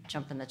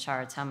jump in the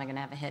charts? How am I going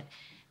to have a hit?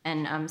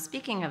 And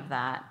speaking of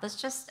that,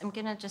 I'm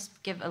going to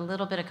just give a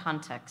little bit of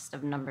context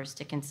of numbers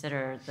to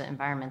consider the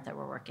environment that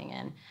we're working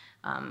in.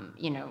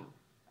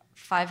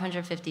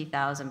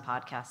 550,000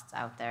 podcasts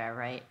out there,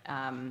 right?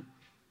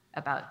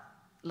 About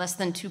less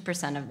than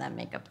 2% of them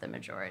make up the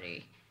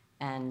majority.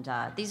 And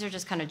these are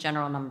just kind of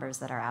general numbers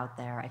that are out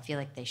there. I feel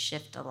like they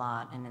shift a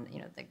lot, and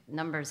the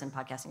numbers in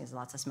podcasting is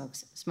lots of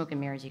smoke and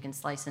mirrors. You can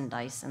slice and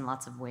dice in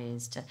lots of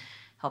ways to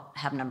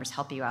have numbers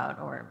help you out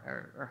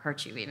or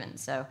hurt you even.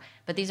 So,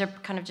 but these are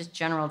kind of just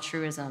general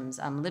truisms.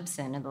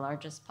 Libsyn, the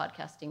largest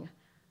podcasting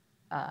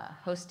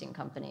hosting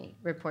company,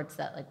 reports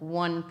that like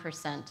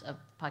 1% of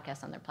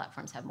podcasts on their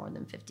platforms have more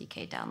than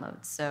 50K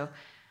downloads. So.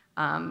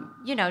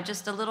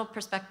 Just a little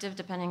perspective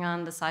depending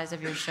on the size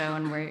of your show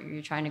and where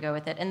you're trying to go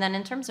with it. And then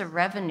in terms of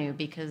revenue,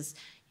 because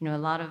a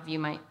lot of you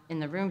might in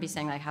the room be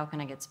saying like, how can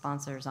I get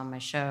sponsors on my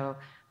show?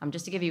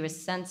 Just to give you a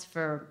sense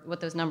for what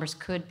those numbers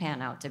could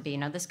pan out to be.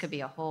 Now, this could be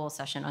a whole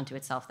session unto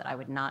itself that I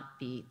would not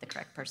be the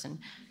correct person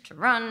to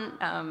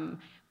run.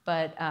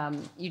 But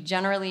you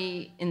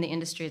generally, in the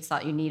industry, it's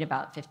thought you need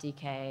about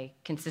 50K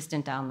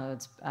consistent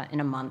downloads in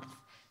a month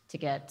to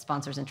get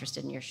sponsors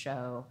interested in your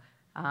show.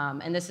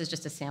 And this is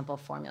just a sample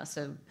formula.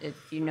 So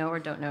if you know or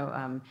don't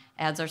know,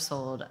 ads are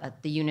sold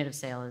at the unit of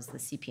sale is the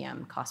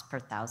CPM, cost per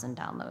 1,000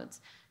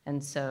 downloads.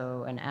 And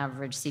so an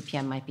average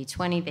CPM might be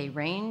 20. They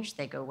range.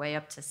 They go way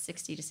up to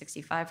 60 to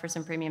 65 for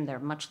some premium. They're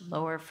much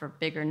lower for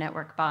bigger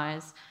network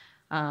buys.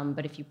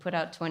 But if you put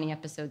out 20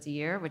 episodes a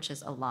year, which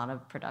is a lot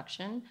of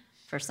production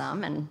for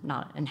some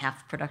and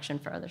half production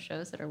for other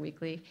shows that are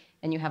weekly,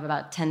 and you have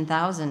about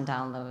 10,000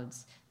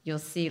 downloads, you'll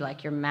see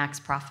like your max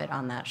profit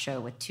on that show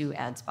with 2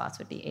 ad spots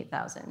would be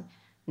 8,000.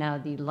 Now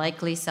the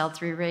likely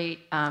sell-through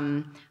rate,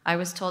 I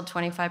was told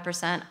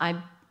 25%.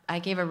 I I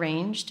gave a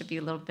range to be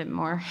a little bit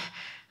more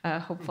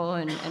hopeful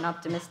and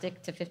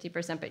optimistic to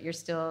 50%, but you're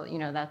still,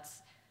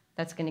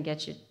 that's going to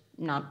get you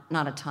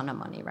not a ton of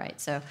money, right?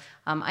 So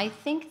I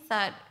think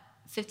that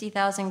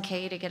 50,000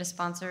 K to get a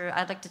sponsor,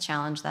 I'd like to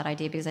challenge that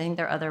idea because I think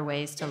there are other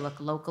ways to look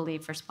locally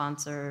for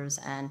sponsors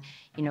and,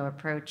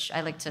 approach.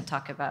 I like to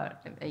talk about,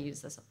 I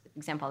use this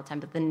example all the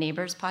time, but the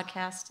Neighbors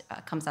podcast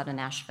comes out of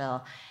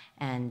Nashville.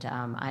 And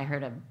I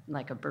heard a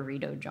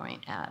burrito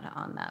joint ad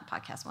on that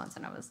podcast once,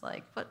 and I was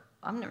like, "What?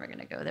 I'm never going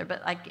to go there."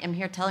 But I'm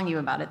here telling you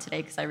about it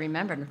today because I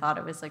remembered and thought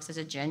it was like such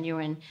a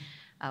genuine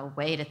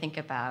way to think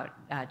about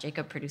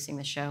Jacob producing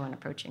the show and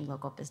approaching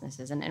local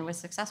businesses, and was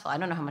successful. I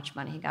don't know how much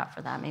money he got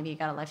for that. Maybe he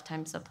got a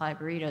lifetime supply of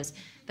burritos.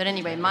 But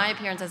anyway, my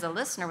appearance as a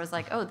listener was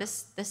like, "Oh,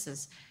 this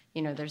is."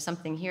 There's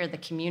something here. The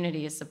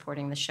community is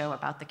supporting the show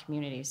about the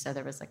community, so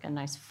there was like a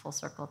nice full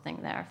circle thing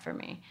there for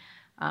me.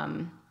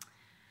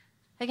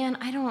 Again,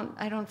 I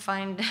don't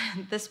find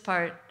this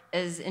part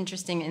as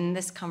interesting in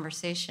this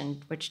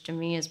conversation, which to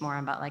me is more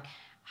about like,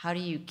 how do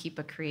you keep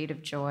a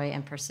creative joy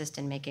and persist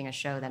in making a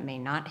show that may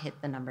not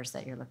hit the numbers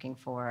that you're looking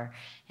for,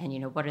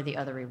 and what are the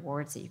other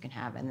rewards that you can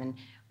have, and then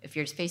if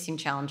you're facing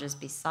challenges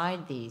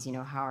beside these,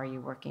 how are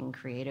you working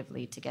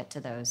creatively to get to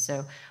those?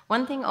 So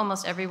one thing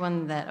almost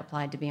everyone that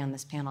applied to be on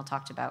this panel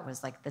talked about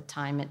was like the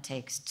time it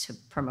takes to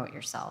promote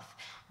yourself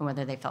and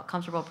whether they felt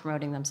comfortable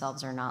promoting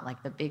themselves or not,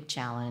 like the big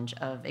challenge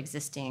of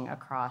existing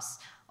across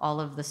all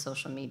of the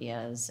social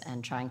medias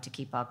and trying to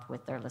keep up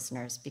with their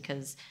listeners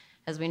because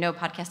as we know,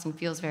 podcasting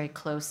feels very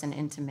close and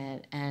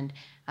intimate, and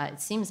it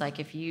seems like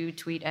if you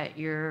tweet at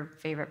your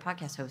favorite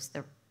podcast host,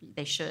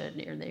 they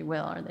should, or they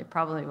will, or they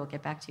probably will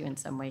get back to you in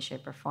some way,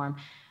 shape, or form.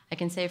 I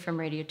can say from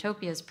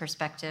Radiotopia's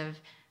perspective,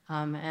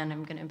 and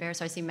I'm going to embarrass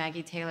her, I see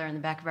Maggie Taylor in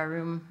the back of our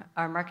room,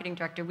 our marketing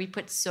director. We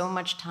put so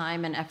much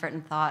time and effort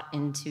and thought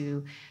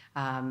into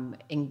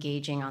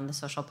engaging on the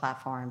social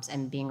platforms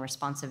and being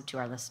responsive to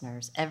our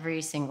listeners.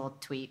 Every single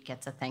tweet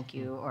gets a thank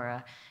you or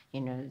a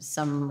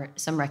some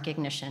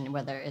recognition,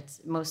 whether it's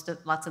lots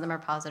of them are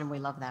positive. We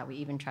love that. We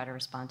even try to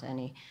respond to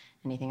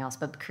anything else.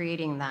 But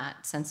creating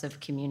that sense of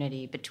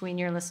community between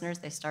your listeners,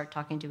 they start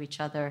talking to each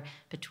other,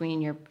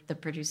 between the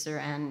producer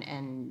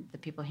and the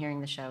people hearing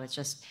the show.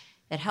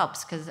 It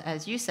helps because,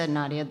 as you said,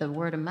 Nadia, the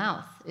word of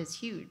mouth is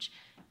huge.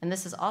 And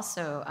this is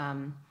also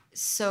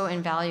so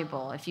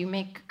invaluable. If you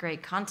make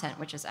great content,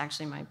 which is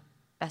actually my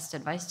best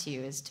advice to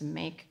you, is to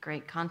make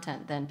great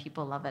content, then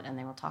people love it and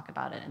they will talk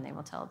about it and they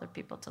will tell other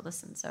people to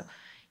listen. So,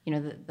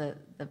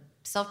 the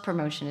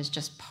self-promotion is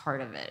just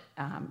part of it.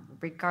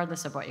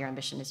 Regardless of what your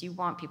ambition is, you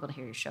want people to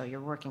hear your show.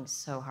 You're working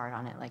so hard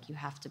on it. Like, you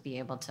have to be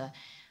able to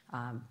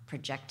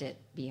project it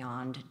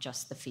beyond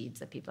just the feeds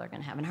that people are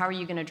going to have. And how are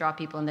you going to draw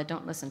people in that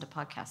don't listen to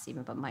podcasts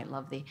even, but might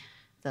love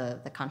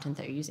the content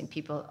that you're using?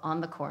 People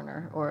on the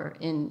corner or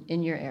in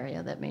your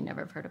area that may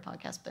never have heard a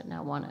podcast, but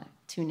now want to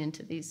tune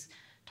into these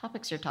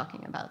topics you're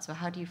talking about. So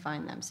how do you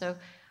find them? So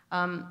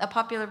a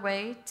popular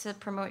way to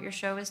promote your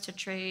show is to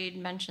trade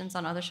mentions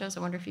on other shows. I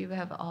wonder if you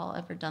have all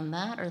ever done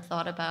that or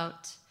thought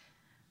about,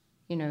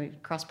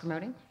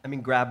 cross-promoting? I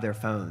mean, grab their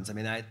phones. I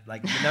mean, the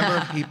number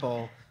of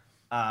people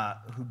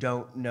who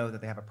don't know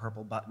that they have a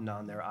purple button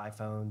on their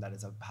iPhone that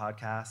is a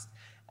podcast,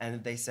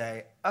 and they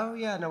say, "Oh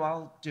yeah, no,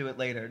 I'll do it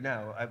later.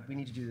 No, we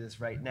need to do this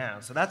right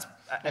now." So that's,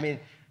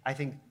 I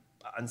think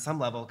on some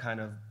level, kind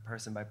of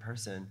person by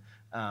person.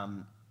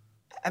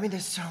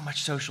 There's so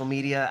much social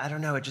media. I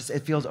don't know. It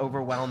feels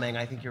overwhelming.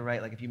 I think you're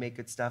right. Like, if you make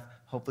good stuff,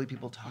 hopefully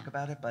people talk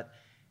about it, but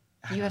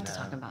you have to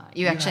talk about it.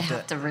 You actually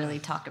have to really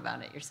talk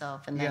about it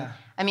yourself. And then,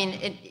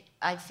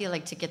 I feel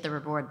like to get the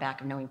reward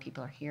back of knowing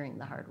people are hearing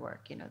the hard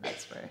work,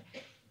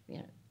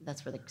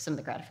 that's where some of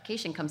the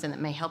gratification comes in that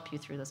may help you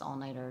through those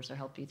all-nighters or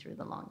help you through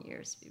the long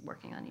years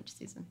working on each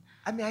season.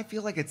 I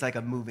feel like it's like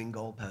a moving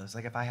goalpost.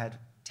 Like, if I had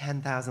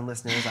 10,000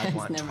 listeners, I'd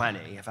want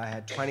 20. If I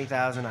had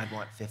 20,000, I'd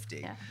want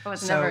 50. Yeah. Oh,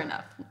 it's never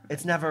enough.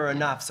 It's never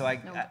enough. So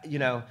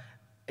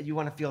you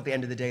want to feel at the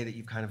end of the day that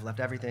you've kind of left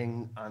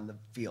everything on the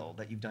field,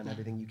 that you've done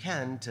everything you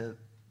can to.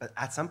 But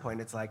at some point,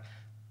 it's like,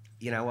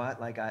 you know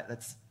what? Like,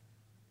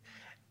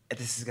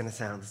 this is going to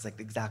sound like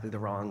exactly the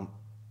wrong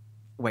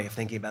way of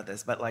thinking about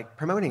this, but like,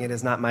 promoting it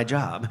is not my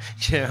job.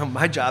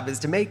 My job is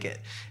to make it,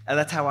 and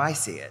that's how I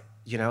see it.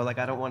 Like,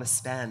 I don't want to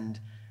spend.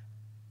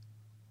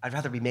 I'd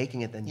rather be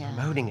making it than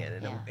promoting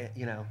it.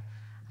 And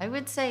I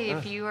would say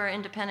if you are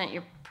independent,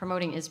 your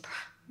promoting is part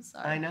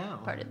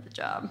of the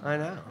job. I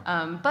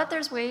know. But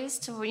there's ways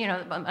to,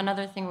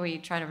 another thing we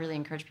try to really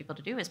encourage people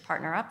to do is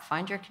partner up,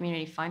 find your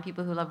community, find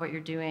people who love what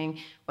you're doing,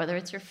 whether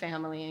it's your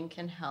family and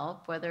can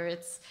help, whether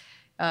it's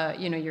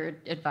your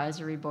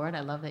advisory board.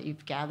 I love that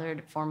you've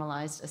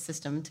formalized a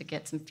system to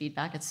get some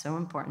feedback. It's so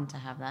important to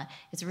have that.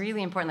 It's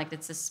really important. Like,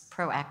 it's this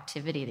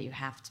proactivity that you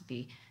have to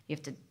be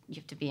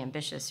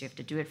ambitious. You have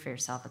to do it for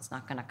yourself. It's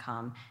not going to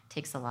come. It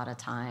takes a lot of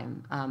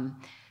time.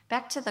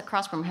 Back to the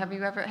cross promo.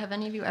 Have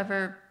any of you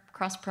ever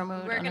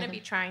cross-promote? We're going to be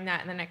trying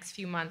that in the next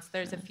few months.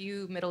 There's a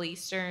few Middle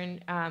Eastern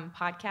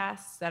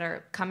podcasts that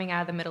are coming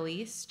out of the Middle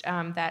East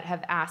that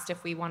have asked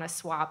if we want to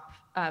swap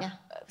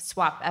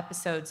swap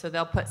episodes. So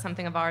they'll put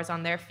something of ours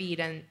on their feed,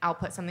 and I'll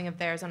put something of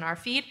theirs on our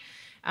feed.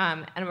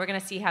 And we're going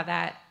to see how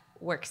that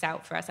works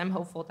out for us. I'm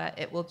hopeful that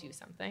it will do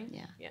something.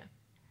 Yeah.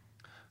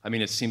 I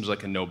mean, it seems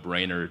like a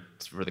no-brainer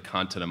for the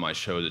content of my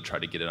show to try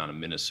to get it on a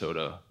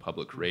Minnesota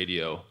public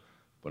radio,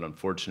 but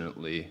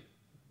unfortunately,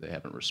 they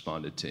haven't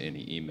responded to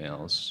any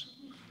emails.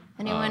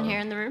 Anyone here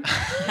in the room?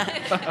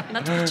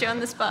 Not to put you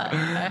on the spot.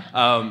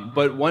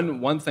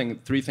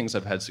 But three things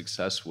I've had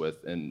success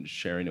with in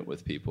sharing it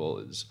with people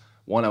is,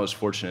 one, I was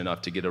fortunate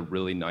enough to get a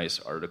really nice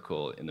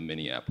article in the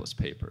Minneapolis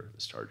paper,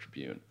 the Star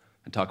Tribune,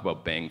 and talk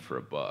about bang for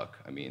a buck.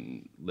 I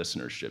mean,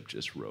 listenership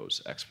just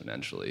rose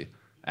exponentially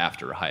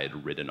after I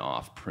had written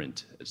off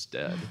print as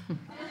dead.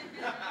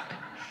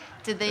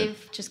 Did they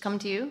just come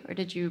to you, or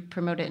did you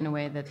promote it in a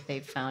way that they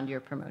found your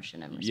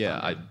promotion and responded? Yeah,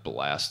 I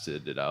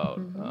blasted it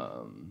out,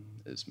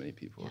 as many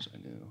people as I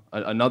knew.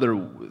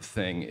 Another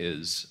thing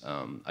is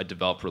I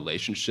developed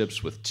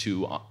relationships with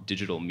 2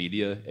 digital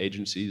media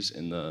agencies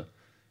in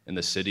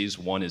the cities.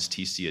 One is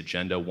TC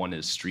Agenda, one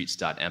is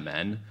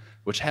Streets.mn,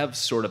 which have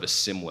sort of a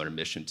similar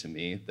mission to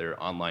me.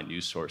 They're online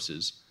news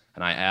sources.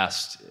 And I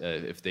asked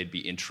if they'd be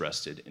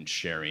interested in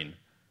sharing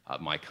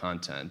my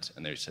content,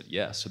 and they said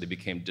yes. So they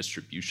became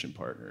distribution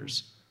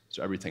partners.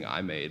 So everything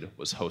I made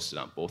was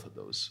hosted on both of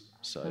those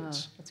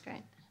sites. Oh, that's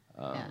great.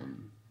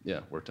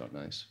 Yeah, worked out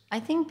nice. I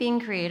think being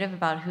creative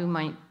about who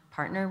might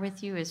partner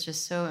with you is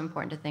just so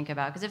important to think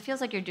about, because it feels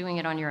like you're doing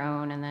it on your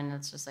own, and then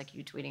it's just like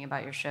you tweeting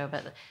about your show.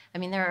 But I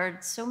mean, there are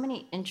so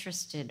many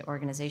interested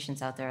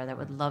organizations out there that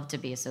would love to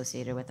be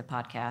associated with a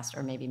podcast,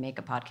 or maybe make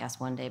a podcast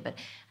one day. But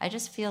I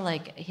just feel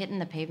like hitting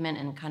the pavement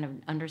and kind of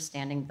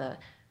understanding the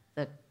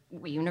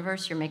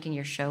universe you're making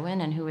your show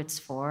in and who it's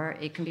for,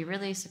 it can be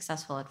really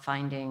successful at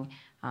finding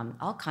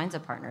all kinds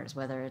of partners,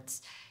 whether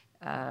it's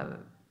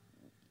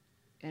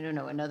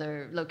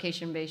another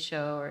location-based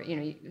show, or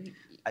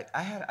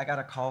I got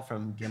a call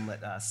from Gimlet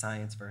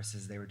Science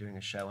Versus. They were doing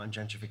a show on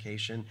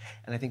gentrification,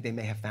 and I think they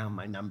may have found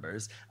my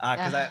numbers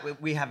because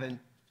we haven't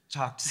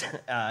talked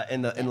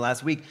in the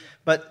last week.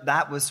 But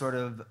that was sort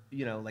of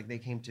like they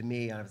came to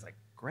me, and I was like,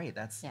 great,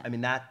 that's I mean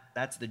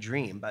that's the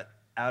dream. But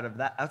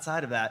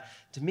outside of that,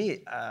 to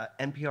me,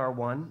 NPR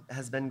One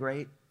has been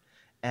great,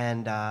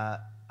 and I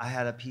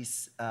had a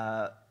piece.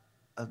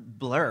 A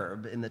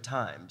blurb in the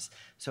Times.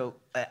 So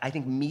I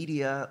think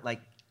media,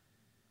 like,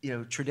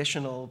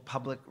 traditional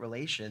public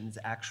relations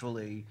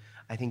actually,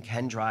 I think,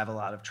 can drive a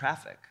lot of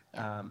traffic.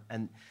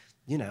 And,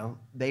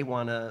 they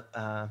want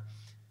to,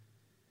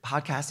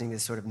 podcasting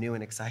is sort of new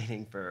and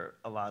exciting for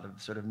a lot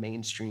of sort of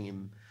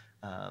mainstream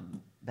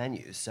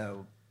venues.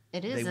 So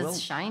it is, it's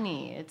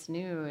shiny, it's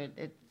new,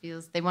 it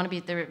feels, they want to be,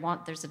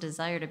 there's a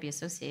desire to be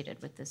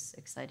associated with this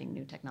exciting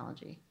new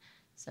technology.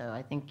 So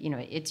I think,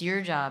 it's your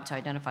job to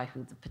identify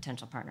who the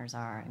potential partners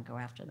are and go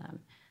after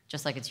them.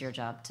 Just like it's your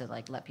job to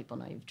let people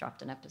know you've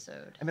dropped an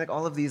episode. I mean,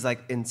 all of these,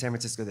 in San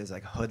Francisco, there's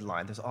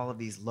Hoodline. There's all of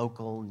these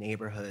local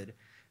neighborhood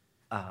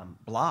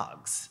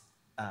blogs.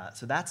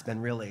 So that's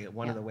been really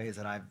one of the ways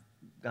that I've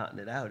gotten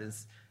it out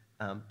is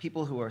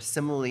people who are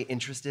similarly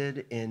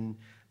interested in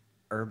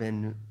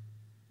urban,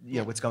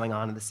 what's going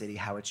on in the city,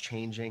 how it's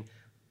changing,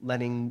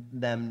 letting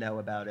them know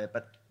about it,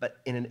 but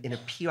in a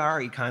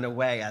PR-y kind of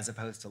way, as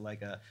opposed to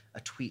a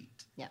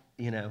tweet. Yeah.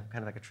 Kind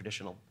of like a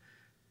traditional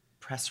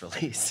press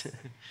release.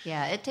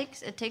 Yeah, it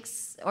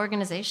takes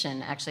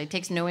organization. Actually, it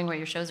takes knowing what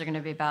your shows are going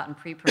to be about and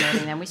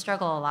pre-promoting them. We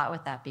struggle a lot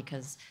with that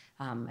because,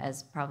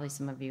 as probably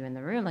some of you in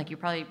the room, you're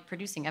probably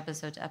producing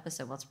episode to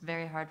episode. Well, it's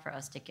very hard for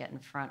us to get in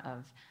front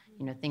of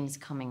things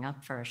coming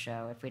up for a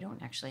show if we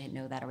don't actually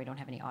know that, or we don't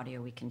have any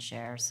audio we can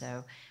share.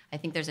 So I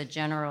think there's a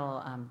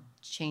general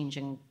change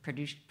in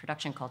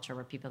production culture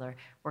where people are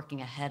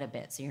working ahead a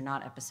bit, so you're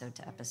not episode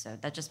to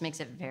episode. That just makes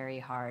it very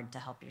hard to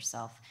help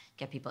yourself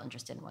get people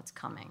interested in what's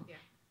coming,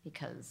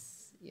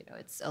 because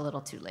it's a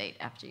little too late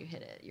after you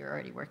hit it. You're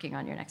already working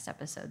on your next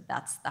episode.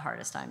 That's the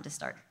hardest time to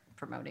start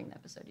promoting the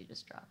episode you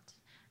just dropped.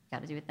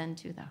 Got to do it then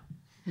too, though.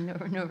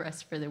 No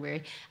rest for the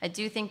weary. I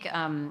do think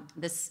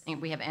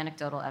we have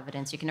anecdotal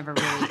evidence. You can never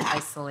really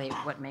isolate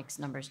what makes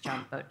numbers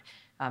jump, but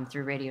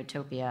through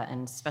Radiotopia,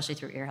 and especially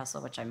through Ear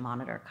Hustle, which I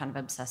monitor kind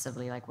of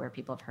obsessively, where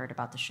people have heard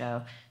about the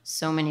show,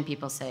 so many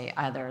people say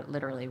either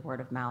literally word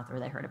of mouth or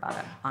they heard about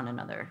it on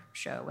another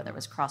show, whether it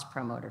was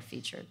cross-promote or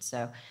featured.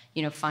 So,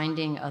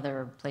 finding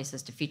other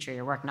places to feature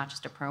your work, not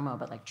just a promo,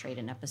 but trade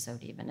an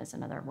episode even, is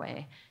another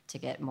way to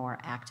get more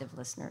active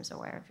listeners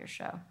aware of your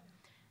show.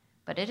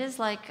 But it is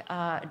like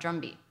a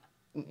drumbeat.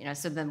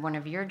 So then one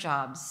of your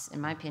jobs,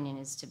 in my opinion,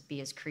 is to be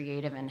as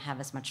creative and have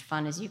as much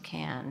fun as you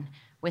can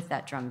with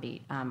that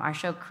drumbeat. Our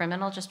show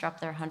Criminal just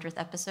dropped their 100th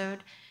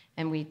episode,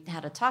 and we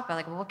had a talk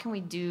about what can we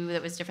do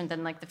that was different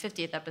than the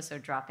 50th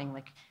episode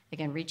dropping,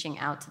 again, reaching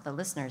out to the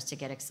listeners to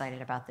get excited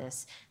about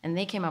this. And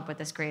they came up with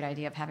this great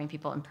idea of having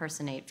people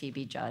impersonate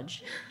Phoebe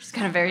Judge, which is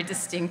kind of very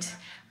distinct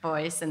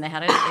voice, and they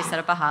set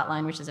up a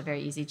hotline, which is a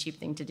very easy, cheap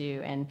thing to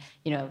do, and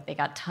they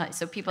got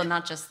so people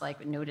not just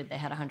noted they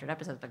had 100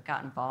 episodes, but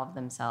got involved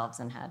themselves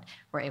and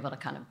were able to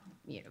kind of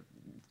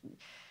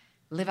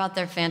live out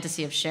their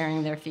fantasy of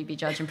sharing their Phoebe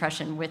Judge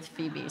impression with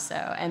Phoebe. So,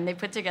 and they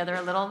put together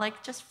a little,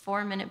 like, just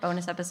 4-minute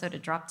bonus episode to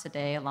drop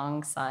today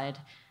alongside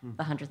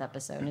the 100th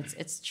episode. And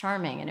it's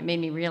charming, and it made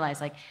me realize,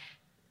 like,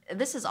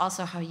 this is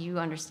also how you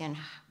understand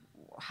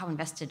how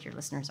invested your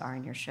listeners are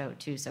in your show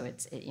too. So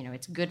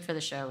it's good for the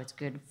show, it's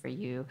good for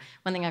you.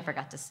 One thing I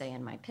forgot to say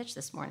in my pitch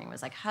this morning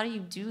was, like, how do you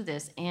do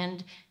this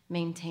and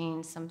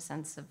maintain some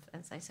sense of,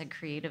 as I said,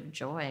 creative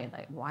joy,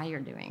 like why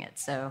you're doing it.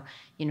 So,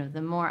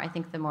 the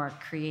more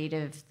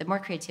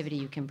creativity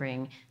you can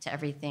bring to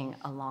everything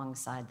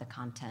alongside the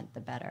content, the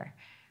better.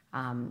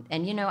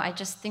 I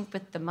just think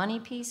with the money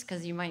piece,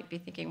 because you might be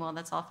thinking, well,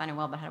 that's all fine and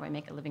well, but how do I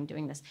make a living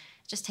doing this?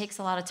 It just takes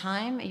a lot of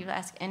time. You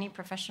ask any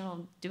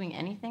professional doing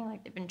anything,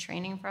 like they've been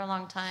training for a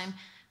long time,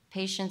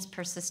 patience,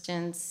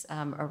 persistence,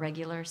 a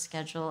regular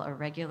schedule, a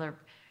regular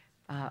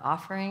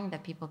offering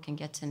that people can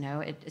get to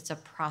know. It's a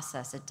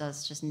process. It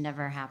does just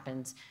never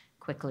happens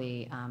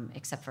quickly,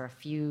 except for a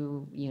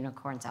few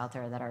unicorns out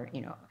there that are,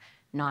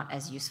 not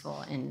as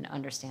useful in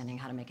understanding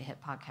how to make a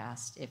hit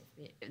podcast. If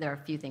there are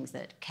a few things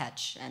that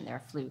catch, and there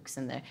are flukes,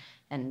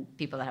 and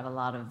people that have a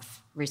lot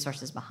of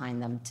resources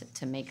behind them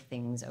to make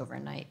things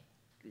overnight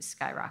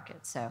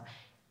skyrocket. So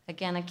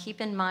again,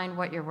 keep in mind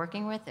what you're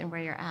working with and where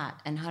you're at,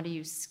 and how do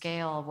you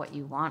scale what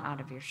you want out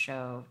of your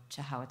show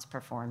to how it's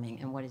performing,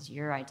 and what is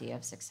your idea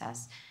of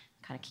success.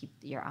 Kind of keep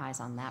your eyes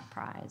on that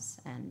prize,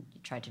 and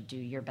you try to do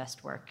your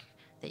best work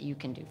that you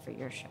can do for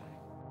your show.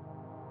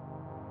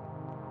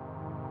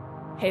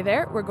 Hey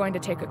there, we're going to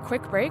take a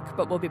quick break,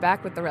 but we'll be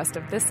back with the rest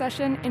of this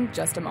session in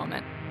just a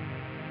moment.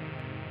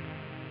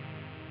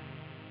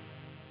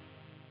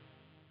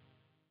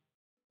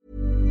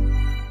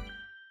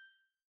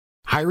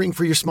 Hiring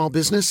for your small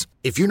business?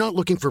 If you're not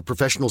looking for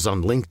professionals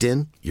on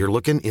LinkedIn, you're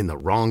looking in the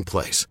wrong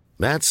place.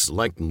 That's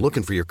like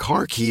looking for your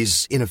car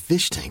keys in a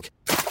fish tank.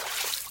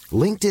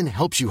 LinkedIn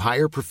helps you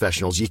hire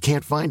professionals you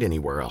can't find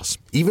anywhere else,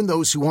 even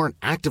those who aren't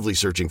actively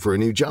searching for a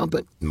new job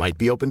but might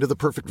be open to the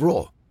perfect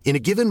role. In a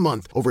given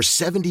month, over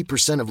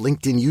 70% of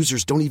LinkedIn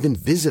users don't even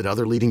visit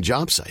other leading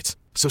job sites.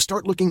 So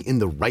start looking in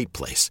the right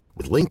place.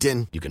 With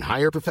LinkedIn, you can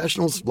hire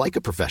professionals like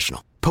a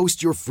professional.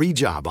 Post your free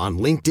job on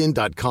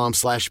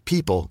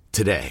linkedin.com/people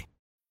today.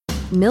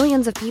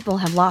 Millions of people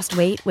have lost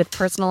weight with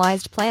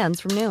personalized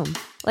plans from Noom.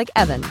 Like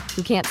Evan,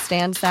 who can't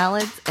stand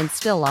salads and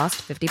still lost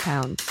 50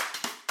 pounds.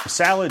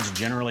 Salads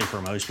generally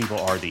for most people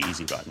are the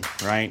easy button,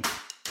 right?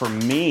 For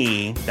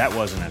me, that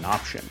wasn't an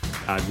option.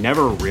 I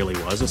never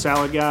really was a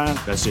salad guy.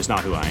 That's just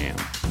not who I am.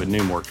 But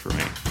Noom worked for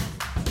me.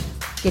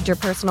 Get your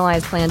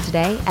personalized plan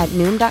today at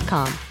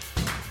Noom.com.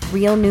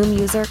 Real Noom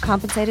user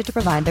compensated to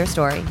provide their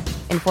story.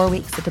 In 4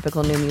 weeks, the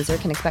typical Noom user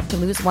can expect to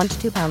lose 1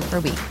 to 2 pounds per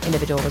week.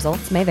 Individual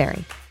results may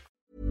vary.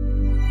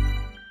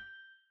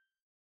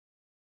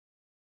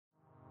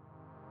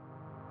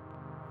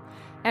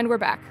 And we're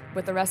back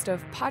with the rest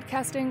of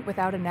Podcasting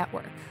Without a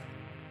Network.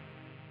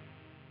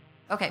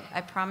 Okay,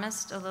 I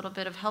promised a little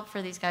bit of help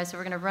for these guys, so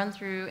we're going to run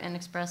through and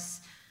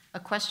express a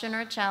question or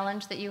a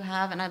challenge that you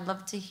have, and I'd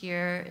love to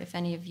hear if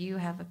any of you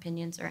have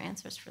opinions or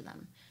answers for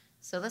them.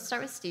 So let's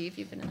start with Steve.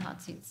 You've been in the hot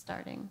seat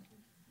starting.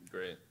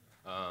 Great.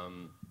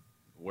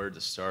 Where to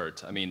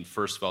start? I mean,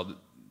 first of all,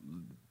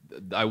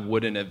 I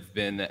wouldn't have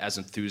been as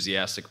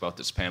enthusiastic about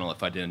this panel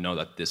if I didn't know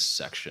that this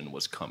section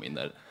was coming,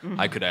 that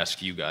I could ask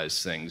you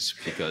guys things,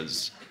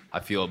 because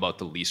I feel about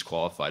the least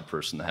qualified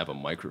person to have a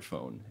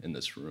microphone in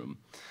this room.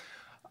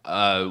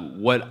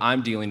 What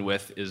I'm dealing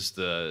with is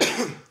the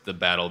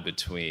battle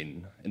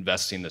between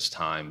investing this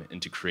time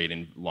into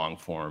creating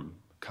long-form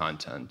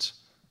content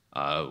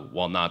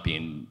while not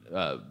being,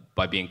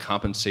 by being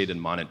compensated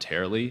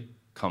monetarily,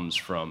 comes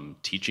from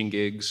teaching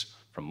gigs,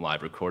 from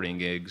live recording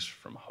gigs,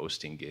 from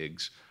hosting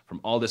gigs, from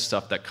all this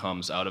stuff that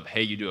comes out of,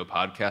 hey, you do a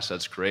podcast,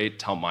 that's great,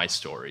 tell my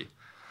story.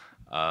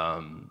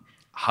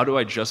 How do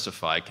I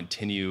justify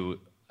continue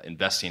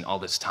investing all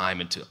this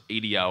time into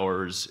 80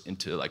 hours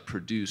into like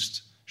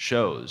produced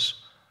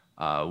shows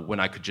when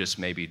I could just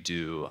maybe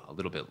do a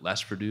little bit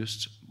less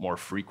produced, more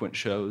frequent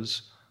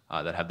shows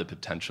that have the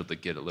potential to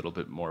get a little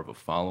bit more of a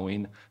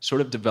following,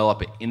 sort of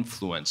develop an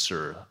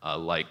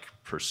influencer-like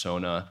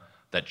persona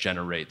that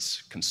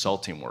generates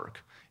consulting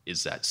work.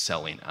 Is that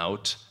selling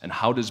out? And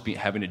how does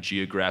having a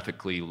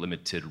geographically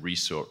limited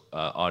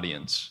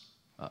audience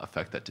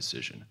affect that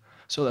decision?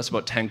 So that's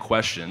about 10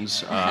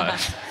 questions.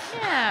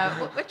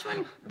 Yeah,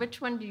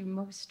 which one do you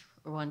most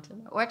want to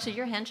know? Or actually,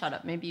 your hand shot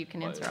up. Maybe you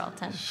can answer all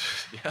 10.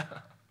 Yeah.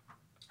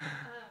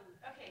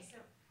 Okay,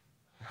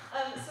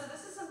 so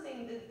this is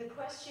something, the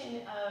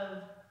question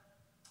of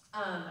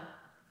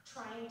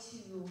trying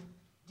to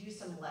do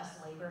some less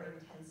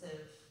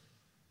labor-intensive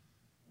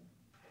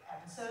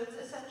episodes,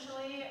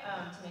 essentially,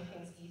 to make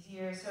things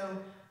easier. So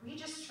we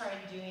just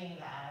tried doing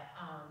that.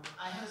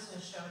 I hosted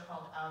a show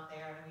called Out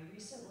There, and we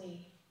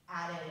recently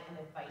added an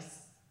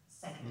advice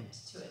segment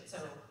to it. So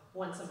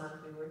once a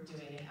month, we were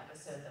doing an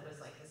episode that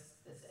was like this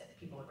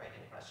people were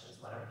writing questions,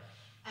 whatever.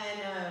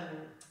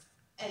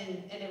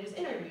 and it was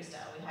interview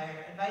style. We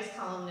hired advice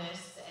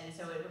columnists, and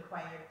so it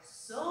required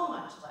so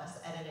much less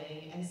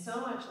editing and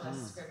so much less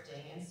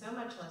scripting and so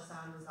much less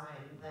sound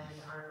design than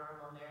our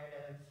normal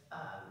narrative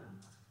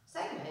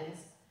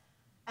segments.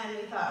 And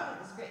we thought, okay,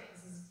 this is great.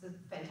 This is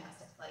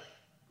fantastic. Like,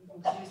 we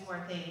can produce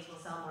more things,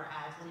 we'll sell more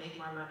ads, we'll make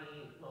more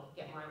money, we'll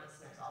get more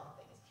listeners, all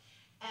the things.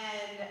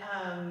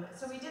 And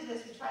so we did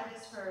this. We tried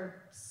this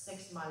for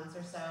 6 months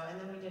or so, and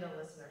then we did a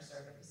listener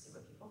survey to see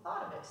what people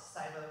thought of it, to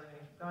decide whether we were going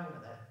to keep going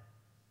with it.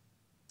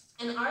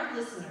 And our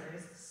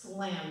listeners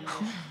slammed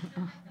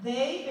it.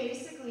 They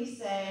basically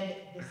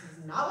said, this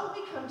is not what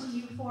we come to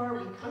you for.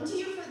 We come to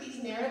you for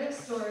these narrative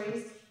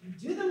stories.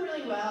 You do them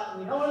really well, and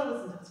we don't want to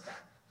listen to this crap.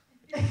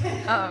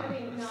 I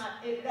mean,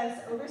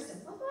 that's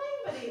oversimplifying,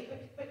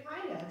 but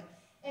kind of.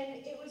 And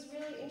it was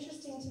really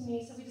interesting to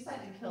me, so we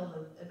decided to kill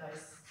the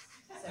advice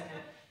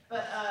segment.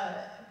 But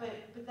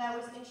that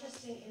was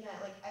interesting in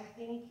that, like, I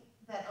think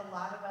that a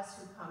lot of us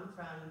who come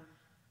from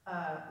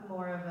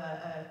more of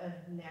a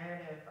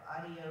narrative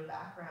audio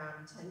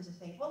background tend to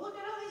think, well, look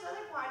at all these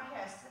other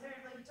podcasts that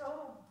are like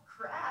total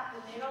crap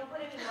and they don't put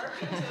any work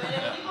into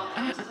it and people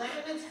come to them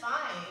and it's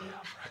fine.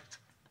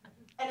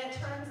 And it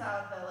turns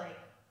out that like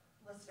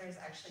listeners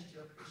actually do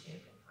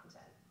appreciate good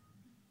content.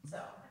 So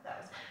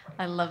that was my point.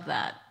 I love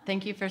that.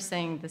 Thank you for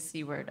saying the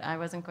C word. I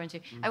wasn't going to.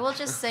 I will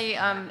just say,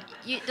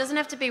 it doesn't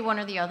have to be one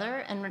or the other.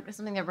 And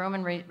something that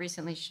Roman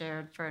recently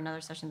shared for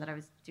another session that I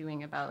was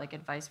doing about like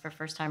advice for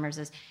first timers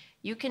is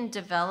you can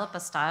develop a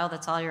style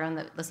that's all your own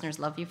that listeners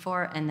love you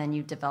for, and then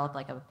you develop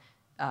like a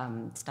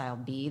style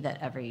B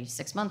that every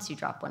 6 months you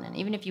drop one in,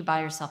 even if you buy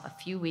yourself a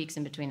few weeks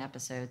in between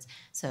episodes.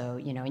 So,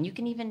 and you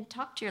can even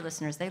talk to your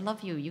listeners. They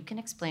love you. You can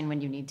explain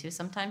when you need to.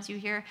 Sometimes you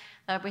hear,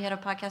 we had a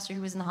podcaster who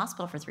was in the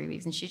hospital for 3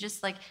 weeks, and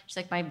she's like,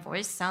 my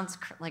voice sounds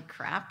like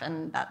crap,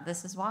 and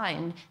this is why.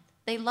 And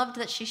they loved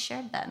that she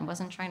shared that and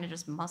wasn't trying to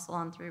just muscle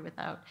on through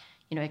without,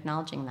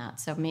 acknowledging that.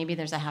 So maybe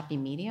there's a happy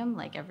medium,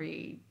 like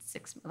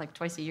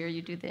twice a year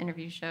you do the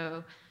interview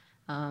show.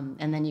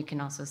 And then you can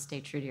also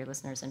stay true to your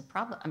listeners, and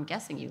probably, I'm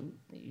guessing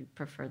you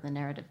prefer the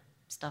narrative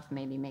stuff,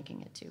 maybe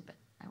making it too, but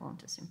I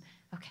won't assume.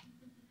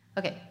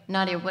 Okay,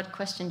 Nadia, what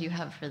question do you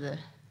have for the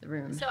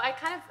room? So I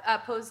kind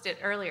of posed it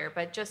earlier,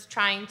 but just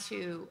trying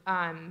to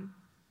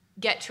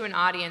get to an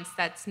audience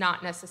that's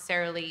not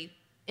necessarily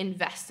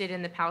invested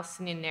in the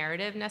Palestinian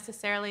narrative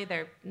necessarily.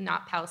 They're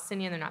not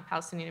Palestinian, they're not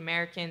Palestinian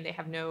American, they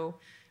have no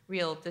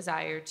real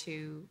desire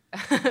to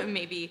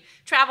maybe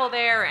travel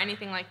there or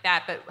anything like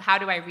that, but how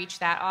do I reach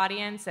that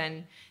audience?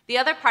 And the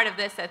other part of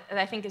this that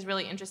I think is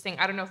really interesting,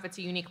 I don't know if it's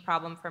a unique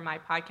problem for my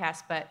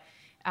podcast, but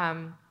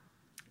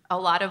a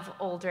lot of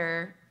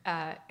older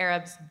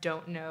Arabs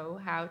don't know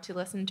how to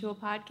listen to a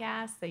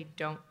podcast. They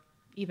don't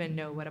even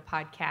know what a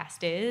podcast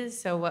is.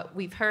 So what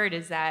we've heard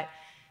is that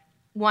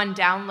one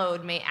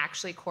download may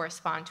actually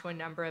correspond to a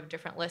number of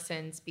different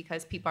listens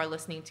because people are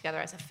listening together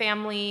as a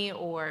family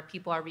or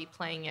people are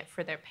replaying it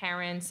for their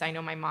parents. I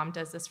know my mom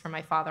does this for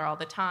my father all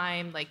the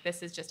time. Like,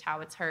 this is just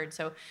how it's heard.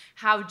 So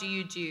how do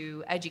you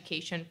do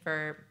education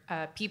for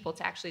people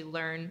to actually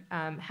learn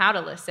how to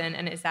listen,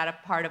 and is that a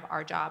part of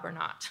our job or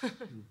not?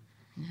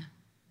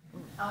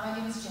 My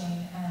name is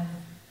Jane, and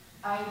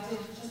I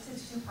just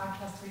did 2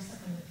 podcasts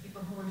recently with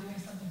people who were doing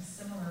something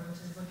similar, which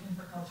is looking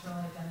for cultural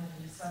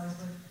identity. So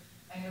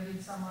I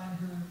interviewed someone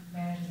who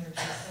manages their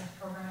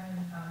JSAFE program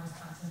in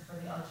Wisconsin for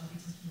the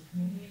LGBTQ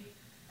community.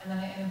 And then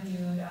I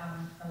interviewed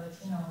a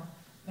Latino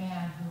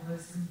man who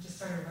just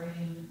started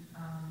writing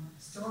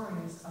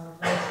stories of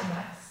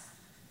Latinx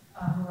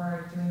who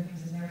are doing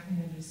things in their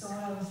community. So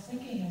what I was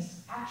thinking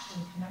is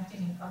actually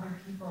connecting with other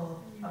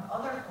people of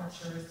other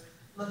cultures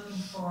looking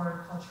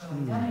for cultural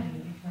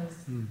identity,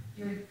 because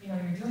you're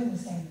doing the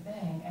same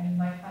thing and you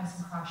might find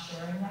some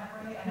cross-sharing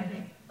that way. And I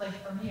think, like,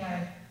 for me,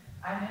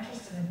 I'm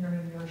interested in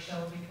hearing your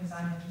show because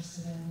I'm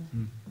interested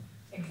in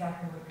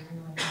exactly what you're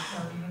doing.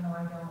 So even though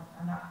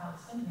I'm not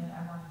Palestinian,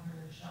 I want to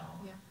hear the show.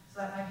 Yeah. So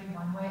that might be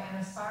one way.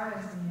 And as far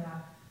as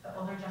the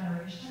older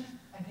generation,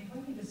 I think we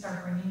need to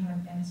start bringing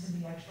them into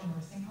the actual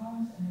nursing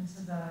homes and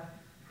into the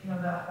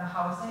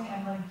housing,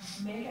 and like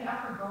make an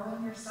effort, go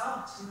in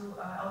yourself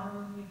to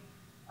elderly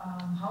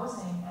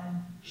housing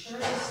and share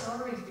these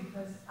stories,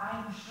 because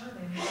I'm sure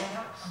they will get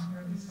out from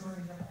hearing these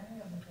stories of any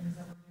of the things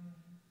that we're doing.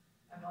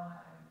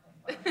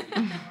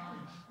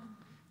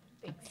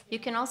 You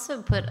can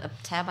also put a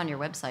tab on your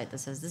website that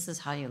says, this is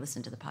how you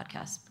listen to the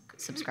podcast.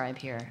 Subscribe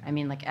here. I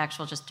mean, like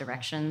actual just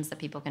directions that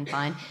people can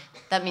find.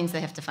 That means they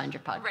have to find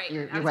your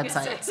your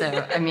website.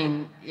 So, I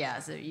mean, yeah,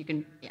 so you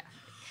can, yeah.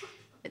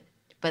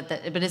 But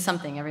it's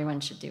something everyone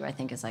should do, I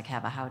think, is like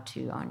have a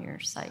how-to on your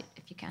site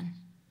if you can.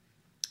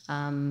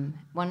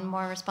 One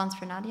more response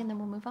for Nadia, and then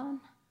we'll move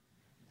on.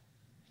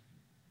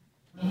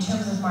 In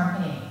terms of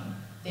marketing,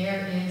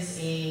 there is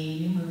a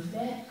new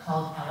movement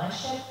called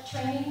allyship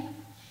training,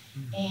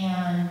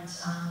 and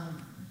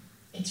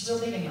it's real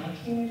big in my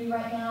community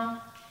right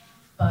now,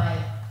 but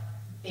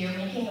they're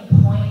making a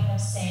point of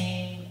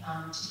saying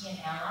to be an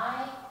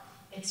ally,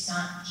 it's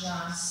not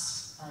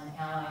just an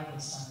ally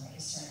based on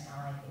race or an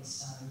ally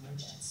based on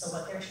religion. So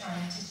what they're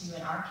trying to do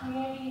in our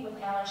community with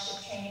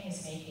allyship training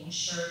is making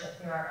sure that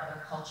there are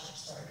other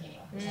cultures that are being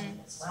represented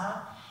as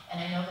well.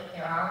 And I know that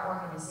there are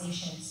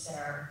organizations that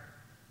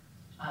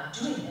are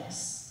doing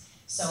this.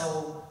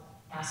 So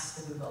ask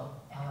the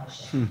Google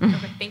allyship.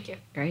 Perfect, thank you.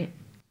 Great,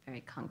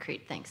 very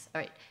concrete, thanks.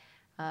 All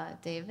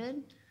right,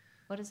 David,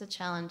 what is a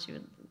challenge you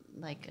would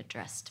like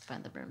addressed by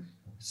the room?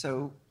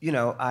 So,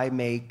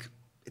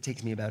 it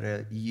takes me about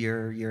a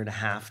year and a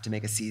half to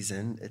make a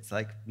season. It's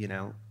like,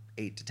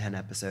 8 to 10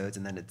 episodes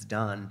and then it's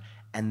done.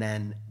 And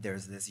then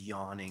there's this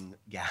yawning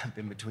gap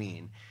in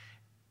between.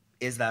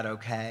 Is that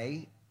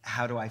okay?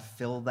 How do I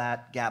fill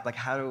that gap? Like,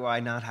 how do I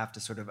not have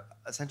to sort of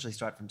essentially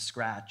start from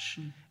scratch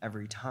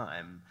every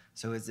time?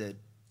 So is it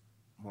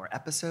more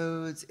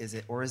episodes?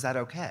 Or is that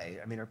okay?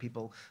 I mean, are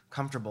people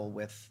comfortable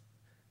with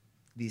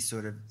these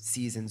sort of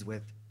seasons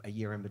with a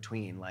year in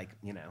between, like,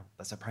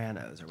 The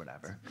Sopranos or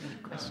whatever?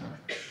 Good question.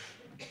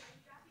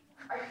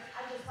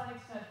 I just wanted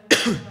to know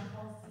if you're doing the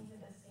whole season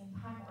at the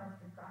same time or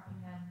if you're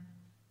dropping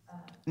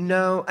them.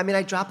 No, I mean,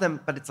 I drop them,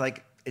 but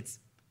it's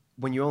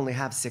when you only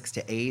have 6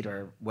 to 8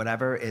 or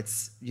whatever,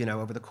 it's,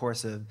 over the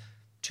course of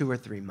 2 or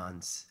 3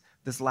 months.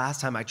 This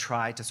last time I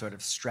tried to sort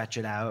of stretch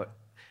it out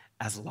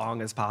as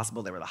long as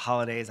possible. There were the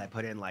holidays. I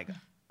put in like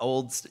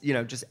old,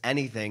 just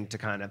anything to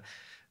kind of,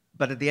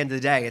 but at the end of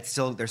the day,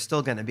 there's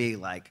still going to be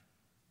like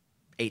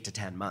 8 to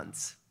 10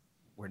 months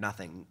where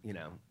nothing,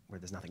 where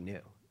there's nothing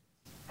new.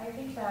 I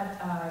think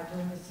that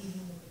during the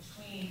seasons in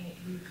between,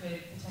 you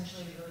could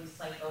potentially release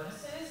like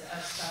bonuses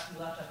of stuff you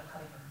left on the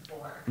cutting room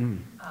floor.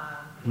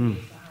 Maybe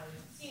it's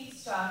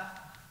behind-the-scenes stuff,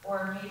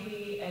 or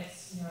maybe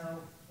it's,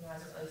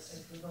 as it relates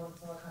to Google and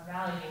Silicon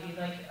Valley, maybe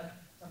like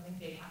something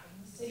big happened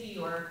in the city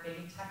or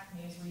big tech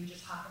news where you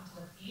just hop into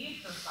the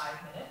feed for 5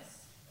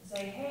 minutes and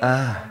say, hey,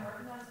 I'm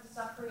working on some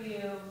stuff for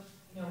you.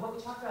 What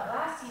we talked about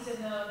last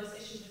season, though, this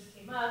issue just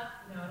came up.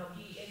 It'll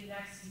be in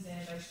next season.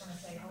 I just want to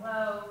say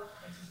hello.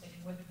 Thanks for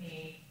sticking with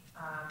me.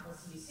 We'll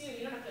see you soon.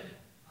 You don't have to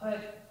put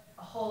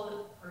a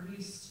whole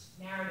produced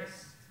narrative,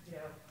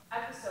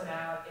 episode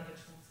out in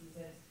between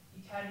seasons.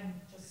 You can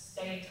just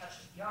stay in touch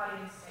with the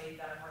audience, say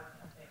that I'm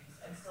working on things,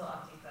 and still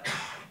update them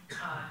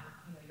on,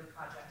 your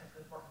project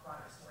and the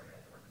broader story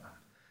that you're working on.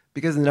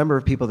 Because the number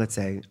of people that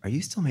say, "Are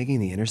you still making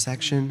The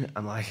Intersection?"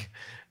 I'm like,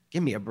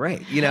 give me a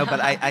break, But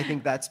I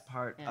think that's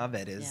part of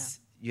it.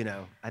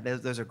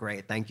 Those are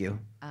great. Thank you.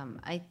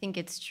 I think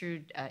it's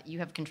true. You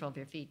have control of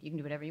your feed. You can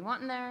do whatever you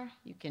want in there.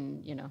 You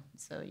can,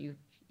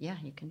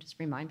 you can just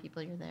remind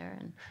people you're there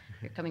and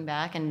you're coming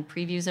back. And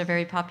previews are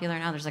very popular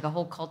now. There's like a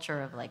whole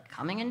culture of like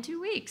coming in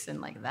 2 weeks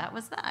and like that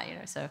was that,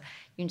 So you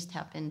can just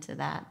tap into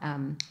that.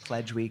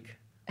 Pledge week.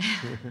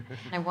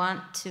 I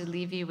want to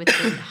leave you with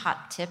the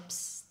hot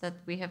tips that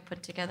we have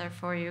put together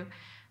for you.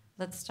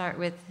 Let's start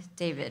with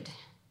David.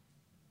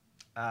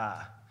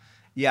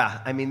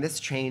 Yeah, I mean, this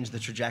changed the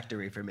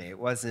trajectory for me.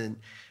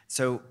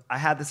 So I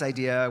had this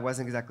idea, I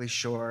wasn't exactly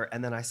sure,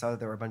 and then I saw that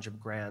there were a bunch of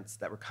grants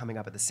that were coming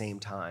up at the same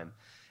time.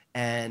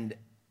 And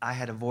I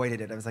had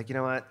avoided it. I was like, you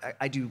know what,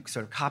 I do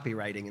sort of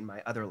copywriting in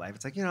my other life.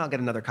 It's like, I'll get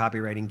another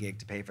copywriting gig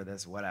to pay for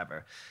this,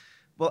 whatever.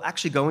 Well,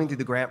 actually going through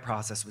the grant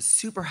process was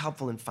super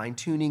helpful in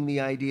fine-tuning the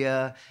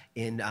idea,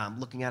 in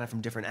looking at it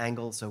from different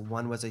angles. So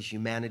one was a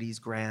humanities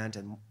grant,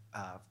 and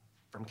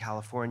from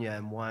California,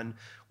 and one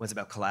was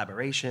about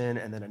collaboration,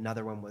 and then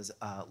another one was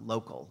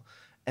local.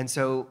 And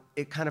so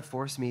it kind of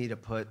forced me to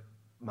put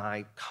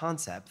my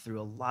concept through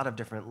a lot of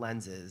different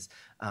lenses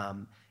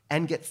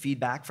and get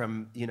feedback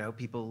from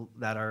people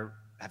that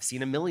have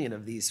seen a million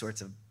of these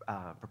sorts of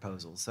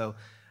proposals. So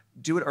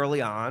do it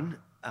early on,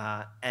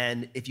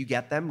 and if you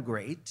get them,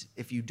 great.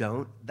 If you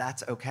don't,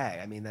 that's okay.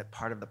 I mean, that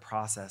part of the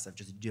process of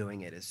just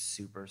doing it is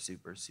super,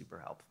 super, super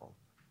helpful.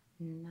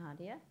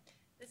 Nadia?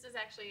 This is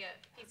actually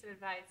a piece of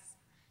advice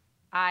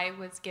I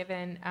was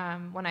given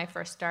when I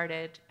first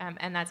started,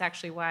 and that's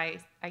actually why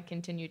I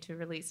continue to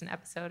release an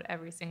episode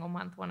every single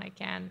month when I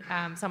can.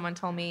 Someone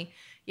told me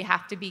you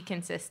have to be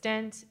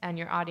consistent, and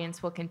your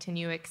audience will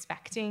continue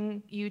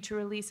expecting you to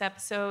release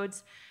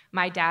episodes.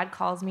 My dad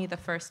calls me the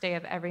first day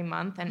of every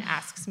month and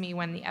asks me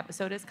when the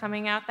episode is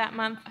coming out that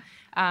month,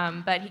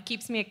 but he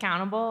keeps me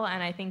accountable,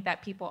 and I think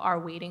that people are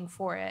waiting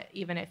for it,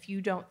 even if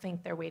you don't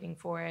think they're waiting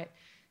for it.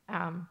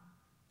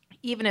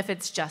 Even if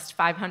it's just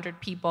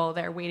 500 people,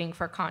 they're waiting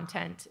for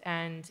content,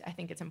 and I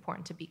think it's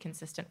important to be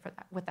consistent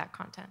with that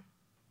content.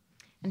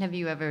 And have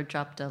you ever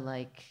dropped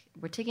a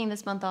we're taking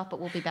this month off, but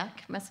we'll be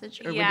back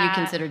message? Or Yeah. would you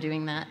consider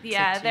doing that?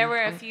 Yeah, there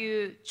were a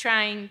few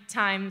trying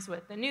times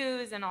with the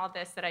news and all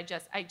this that I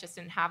just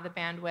didn't have the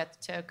bandwidth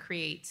to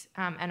create.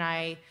 And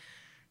I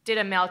did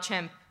a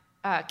MailChimp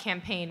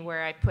campaign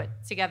where I put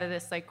together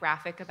this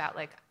graphic about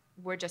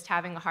we're just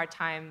having a hard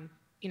time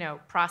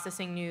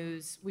processing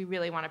news. We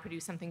really want to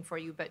produce something for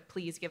you, but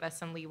please give us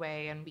some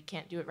leeway, and we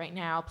can't do it right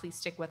now. Please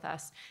stick with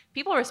us.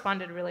 People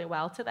responded really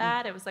well to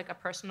that. It was like a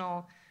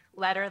personal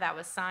letter that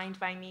was signed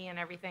by me and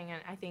everything,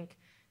 and I think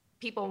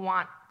people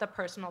want the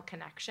personal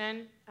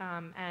connection,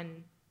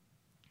 and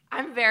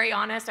I'm very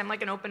honest. I'm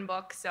like an open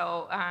book,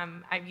 so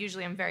I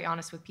usually am very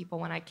honest with people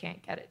when I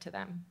can't get it to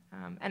them.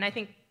 And I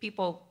think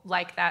people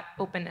like that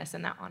openness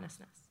and that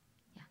honestness.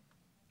 Yeah.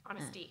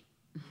 Honesty.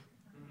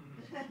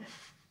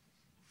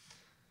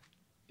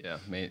 Yeah,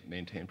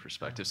 maintain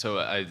perspective. So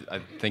I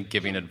think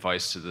giving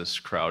advice to this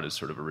crowd is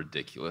sort of a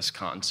ridiculous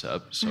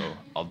concept. So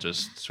I'll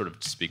just sort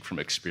of speak from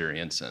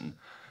experience and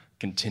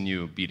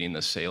continue beating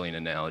the sailing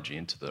analogy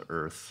into the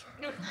earth.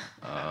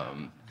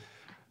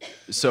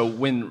 So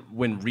when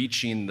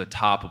reaching the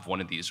top of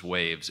one of these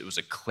waves, it was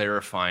a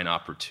clarifying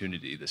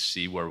opportunity to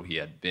see where we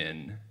had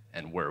been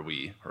and where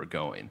we are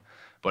going.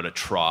 But a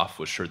trough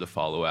was sure to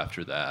follow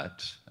after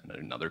that, and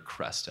another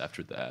crest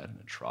after that, and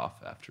a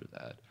trough after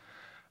that.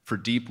 For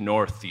Deep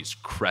North, these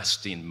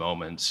cresting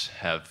moments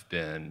have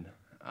been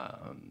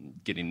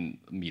getting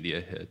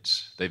media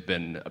hits. They've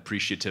been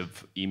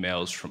appreciative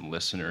emails from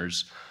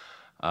listeners.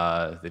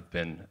 They've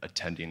been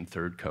attending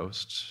Third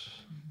Coast.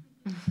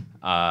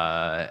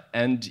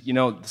 And,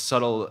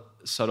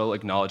 subtle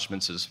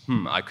acknowledgments is,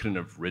 I couldn't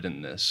have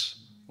ridden this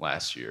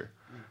last year.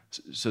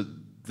 So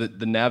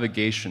the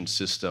navigation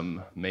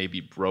system may be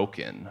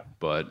broken,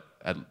 but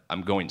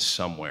I'm going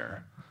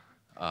somewhere.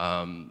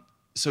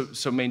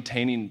 So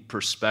maintaining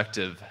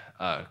perspective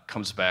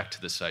comes back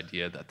to this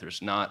idea that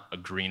there's not a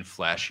green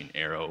flashing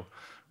arrow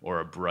or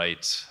a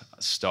bright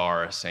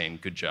star saying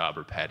good job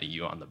or patting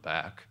you on the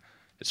back.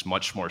 It's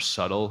much more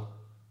subtle,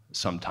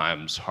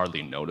 sometimes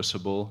hardly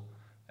noticeable,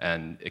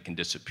 and it can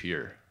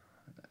disappear.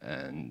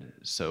 And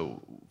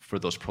so for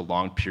those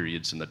prolonged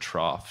periods in the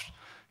trough,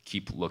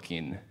 keep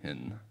looking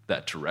in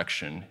that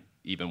direction,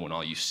 even when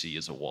all you see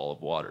is a wall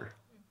of water.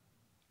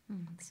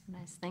 That's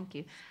nice, thank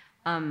you.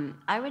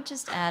 I would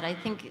just add, I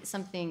think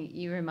something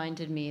you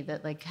reminded me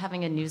that like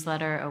having a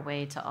newsletter, a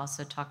way to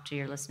also talk to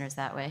your listeners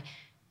that way.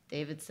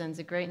 David sends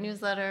a great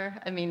newsletter.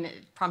 I mean,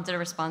 it prompted a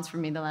response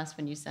from me, the last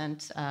one you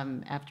sent,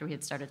 after we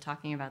had started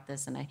talking about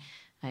this, and I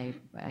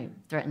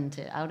threatened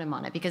to out him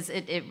on it because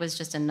it was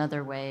just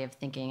another way of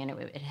thinking, and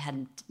it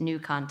had new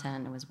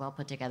content, it was well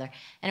put together,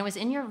 and it was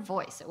in your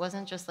voice. It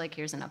wasn't just like,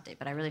 here's an update,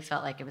 but I really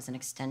felt like it was an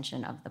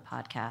extension of the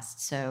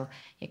podcast. So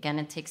again,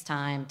 it takes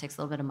time, it takes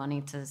a little bit of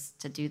money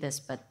to do this,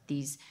 but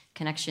these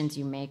connections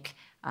you make,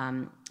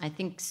 I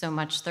think so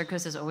much, Third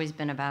Coast has always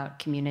been about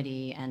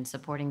community and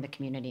supporting the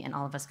community and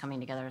all of us coming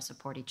together to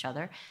support each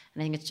other.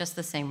 And I think it's just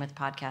the same with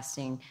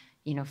podcasting.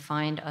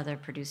 Find other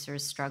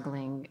producers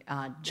struggling,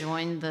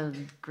 join the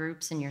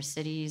groups in your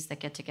cities that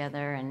get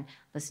together and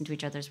listen to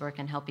each other's work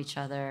and help each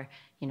other,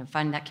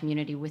 find that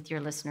community with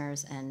your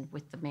listeners and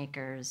with the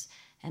makers.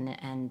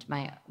 And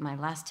my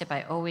last tip,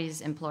 I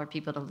always implore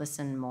people to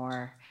listen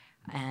more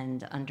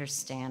and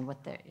understand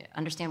what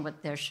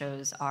their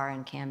shows are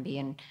and can be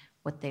and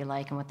what they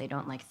like and what they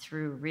don't like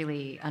through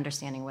really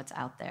understanding what's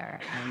out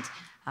there and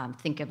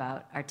think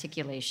about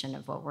articulation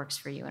of what works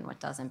for you and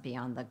what doesn't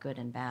beyond the good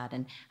and bad.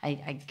 And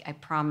I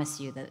promise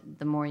you that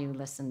the more you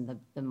listen,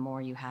 the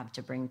more you have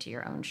to bring to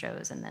your own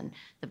shows, and then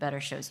the better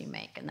shows you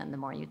make, and then the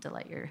more you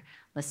delight your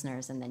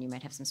listeners, and then you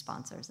might have some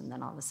sponsors, and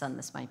then all of a sudden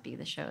this might be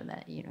the show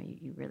that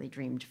you really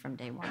dreamed from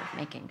day one of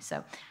making.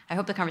 So I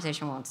hope the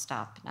conversation won't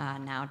stop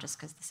now just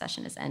because the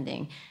session is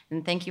ending.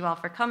 And thank you all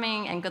for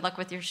coming, and good luck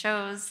with your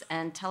shows,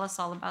 and tell us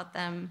all about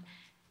them,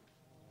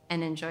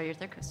 and enjoy your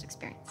Third Coast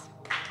experience.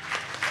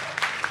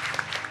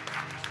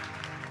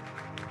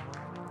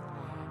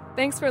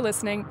 Thanks for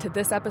listening to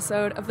this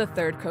episode of the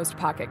Third Coast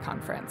Pocket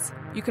Conference.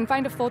 You can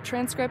find a full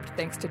transcript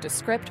thanks to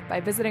Descript by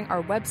visiting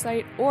our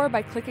website or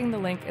by clicking the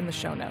link in the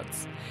show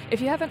notes.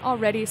 If you haven't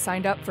already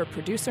signed up for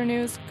producer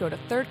news, go to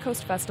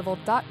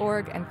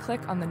thirdcoastfestival.org and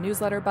click on the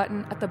newsletter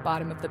button at the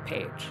bottom of the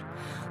page.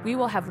 We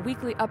will have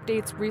weekly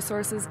updates,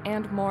 resources,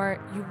 and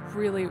more. You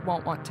really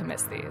won't want to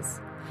miss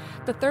these.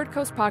 The Third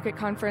Coast Pocket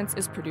Conference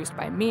is produced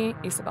by me,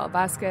 Isabel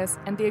Vasquez,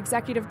 and the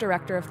executive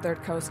director of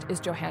Third Coast is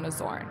Johanna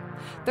Zorn.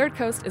 Third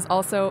Coast is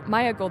also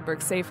Maya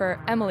Goldberg-Safer,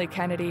 Emily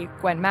Kennedy,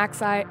 Gwen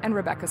Maxey, and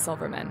Rebecca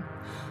Silverman.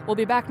 We'll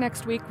be back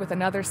next week with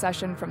another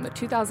session from the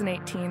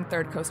 2018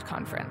 Third Coast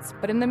Conference.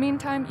 But in the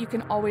meantime, you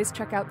can always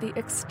check out the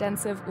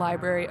extensive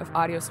library of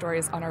audio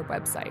stories on our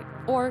website,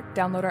 or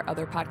download our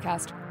other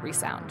podcast,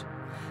 Resound.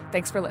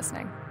 Thanks for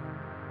listening.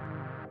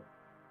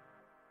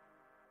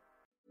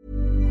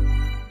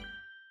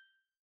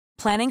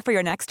 Planning for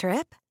your next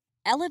trip?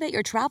 Elevate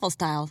your travel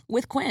style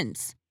with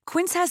Quince.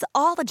 Quince has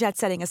all the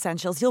jet-setting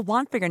essentials you'll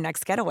want for your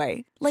next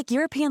getaway, like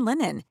European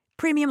linen,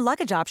 premium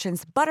luggage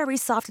options, buttery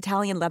soft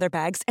Italian leather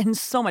bags, and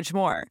so much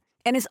more.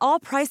 And is all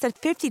priced at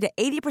 50 to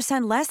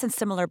 80% less than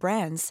similar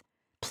brands.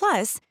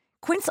 Plus,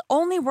 Quince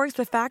only works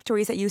with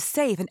factories that use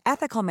safe and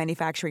ethical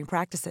manufacturing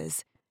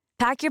practices.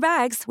 Pack your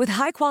bags with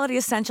high-quality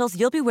essentials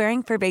you'll be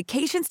wearing for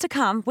vacations to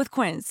come with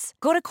Quince.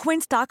 Go to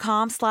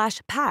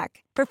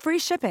quince.com/pack for free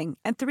shipping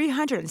and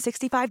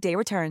 365-day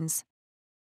returns.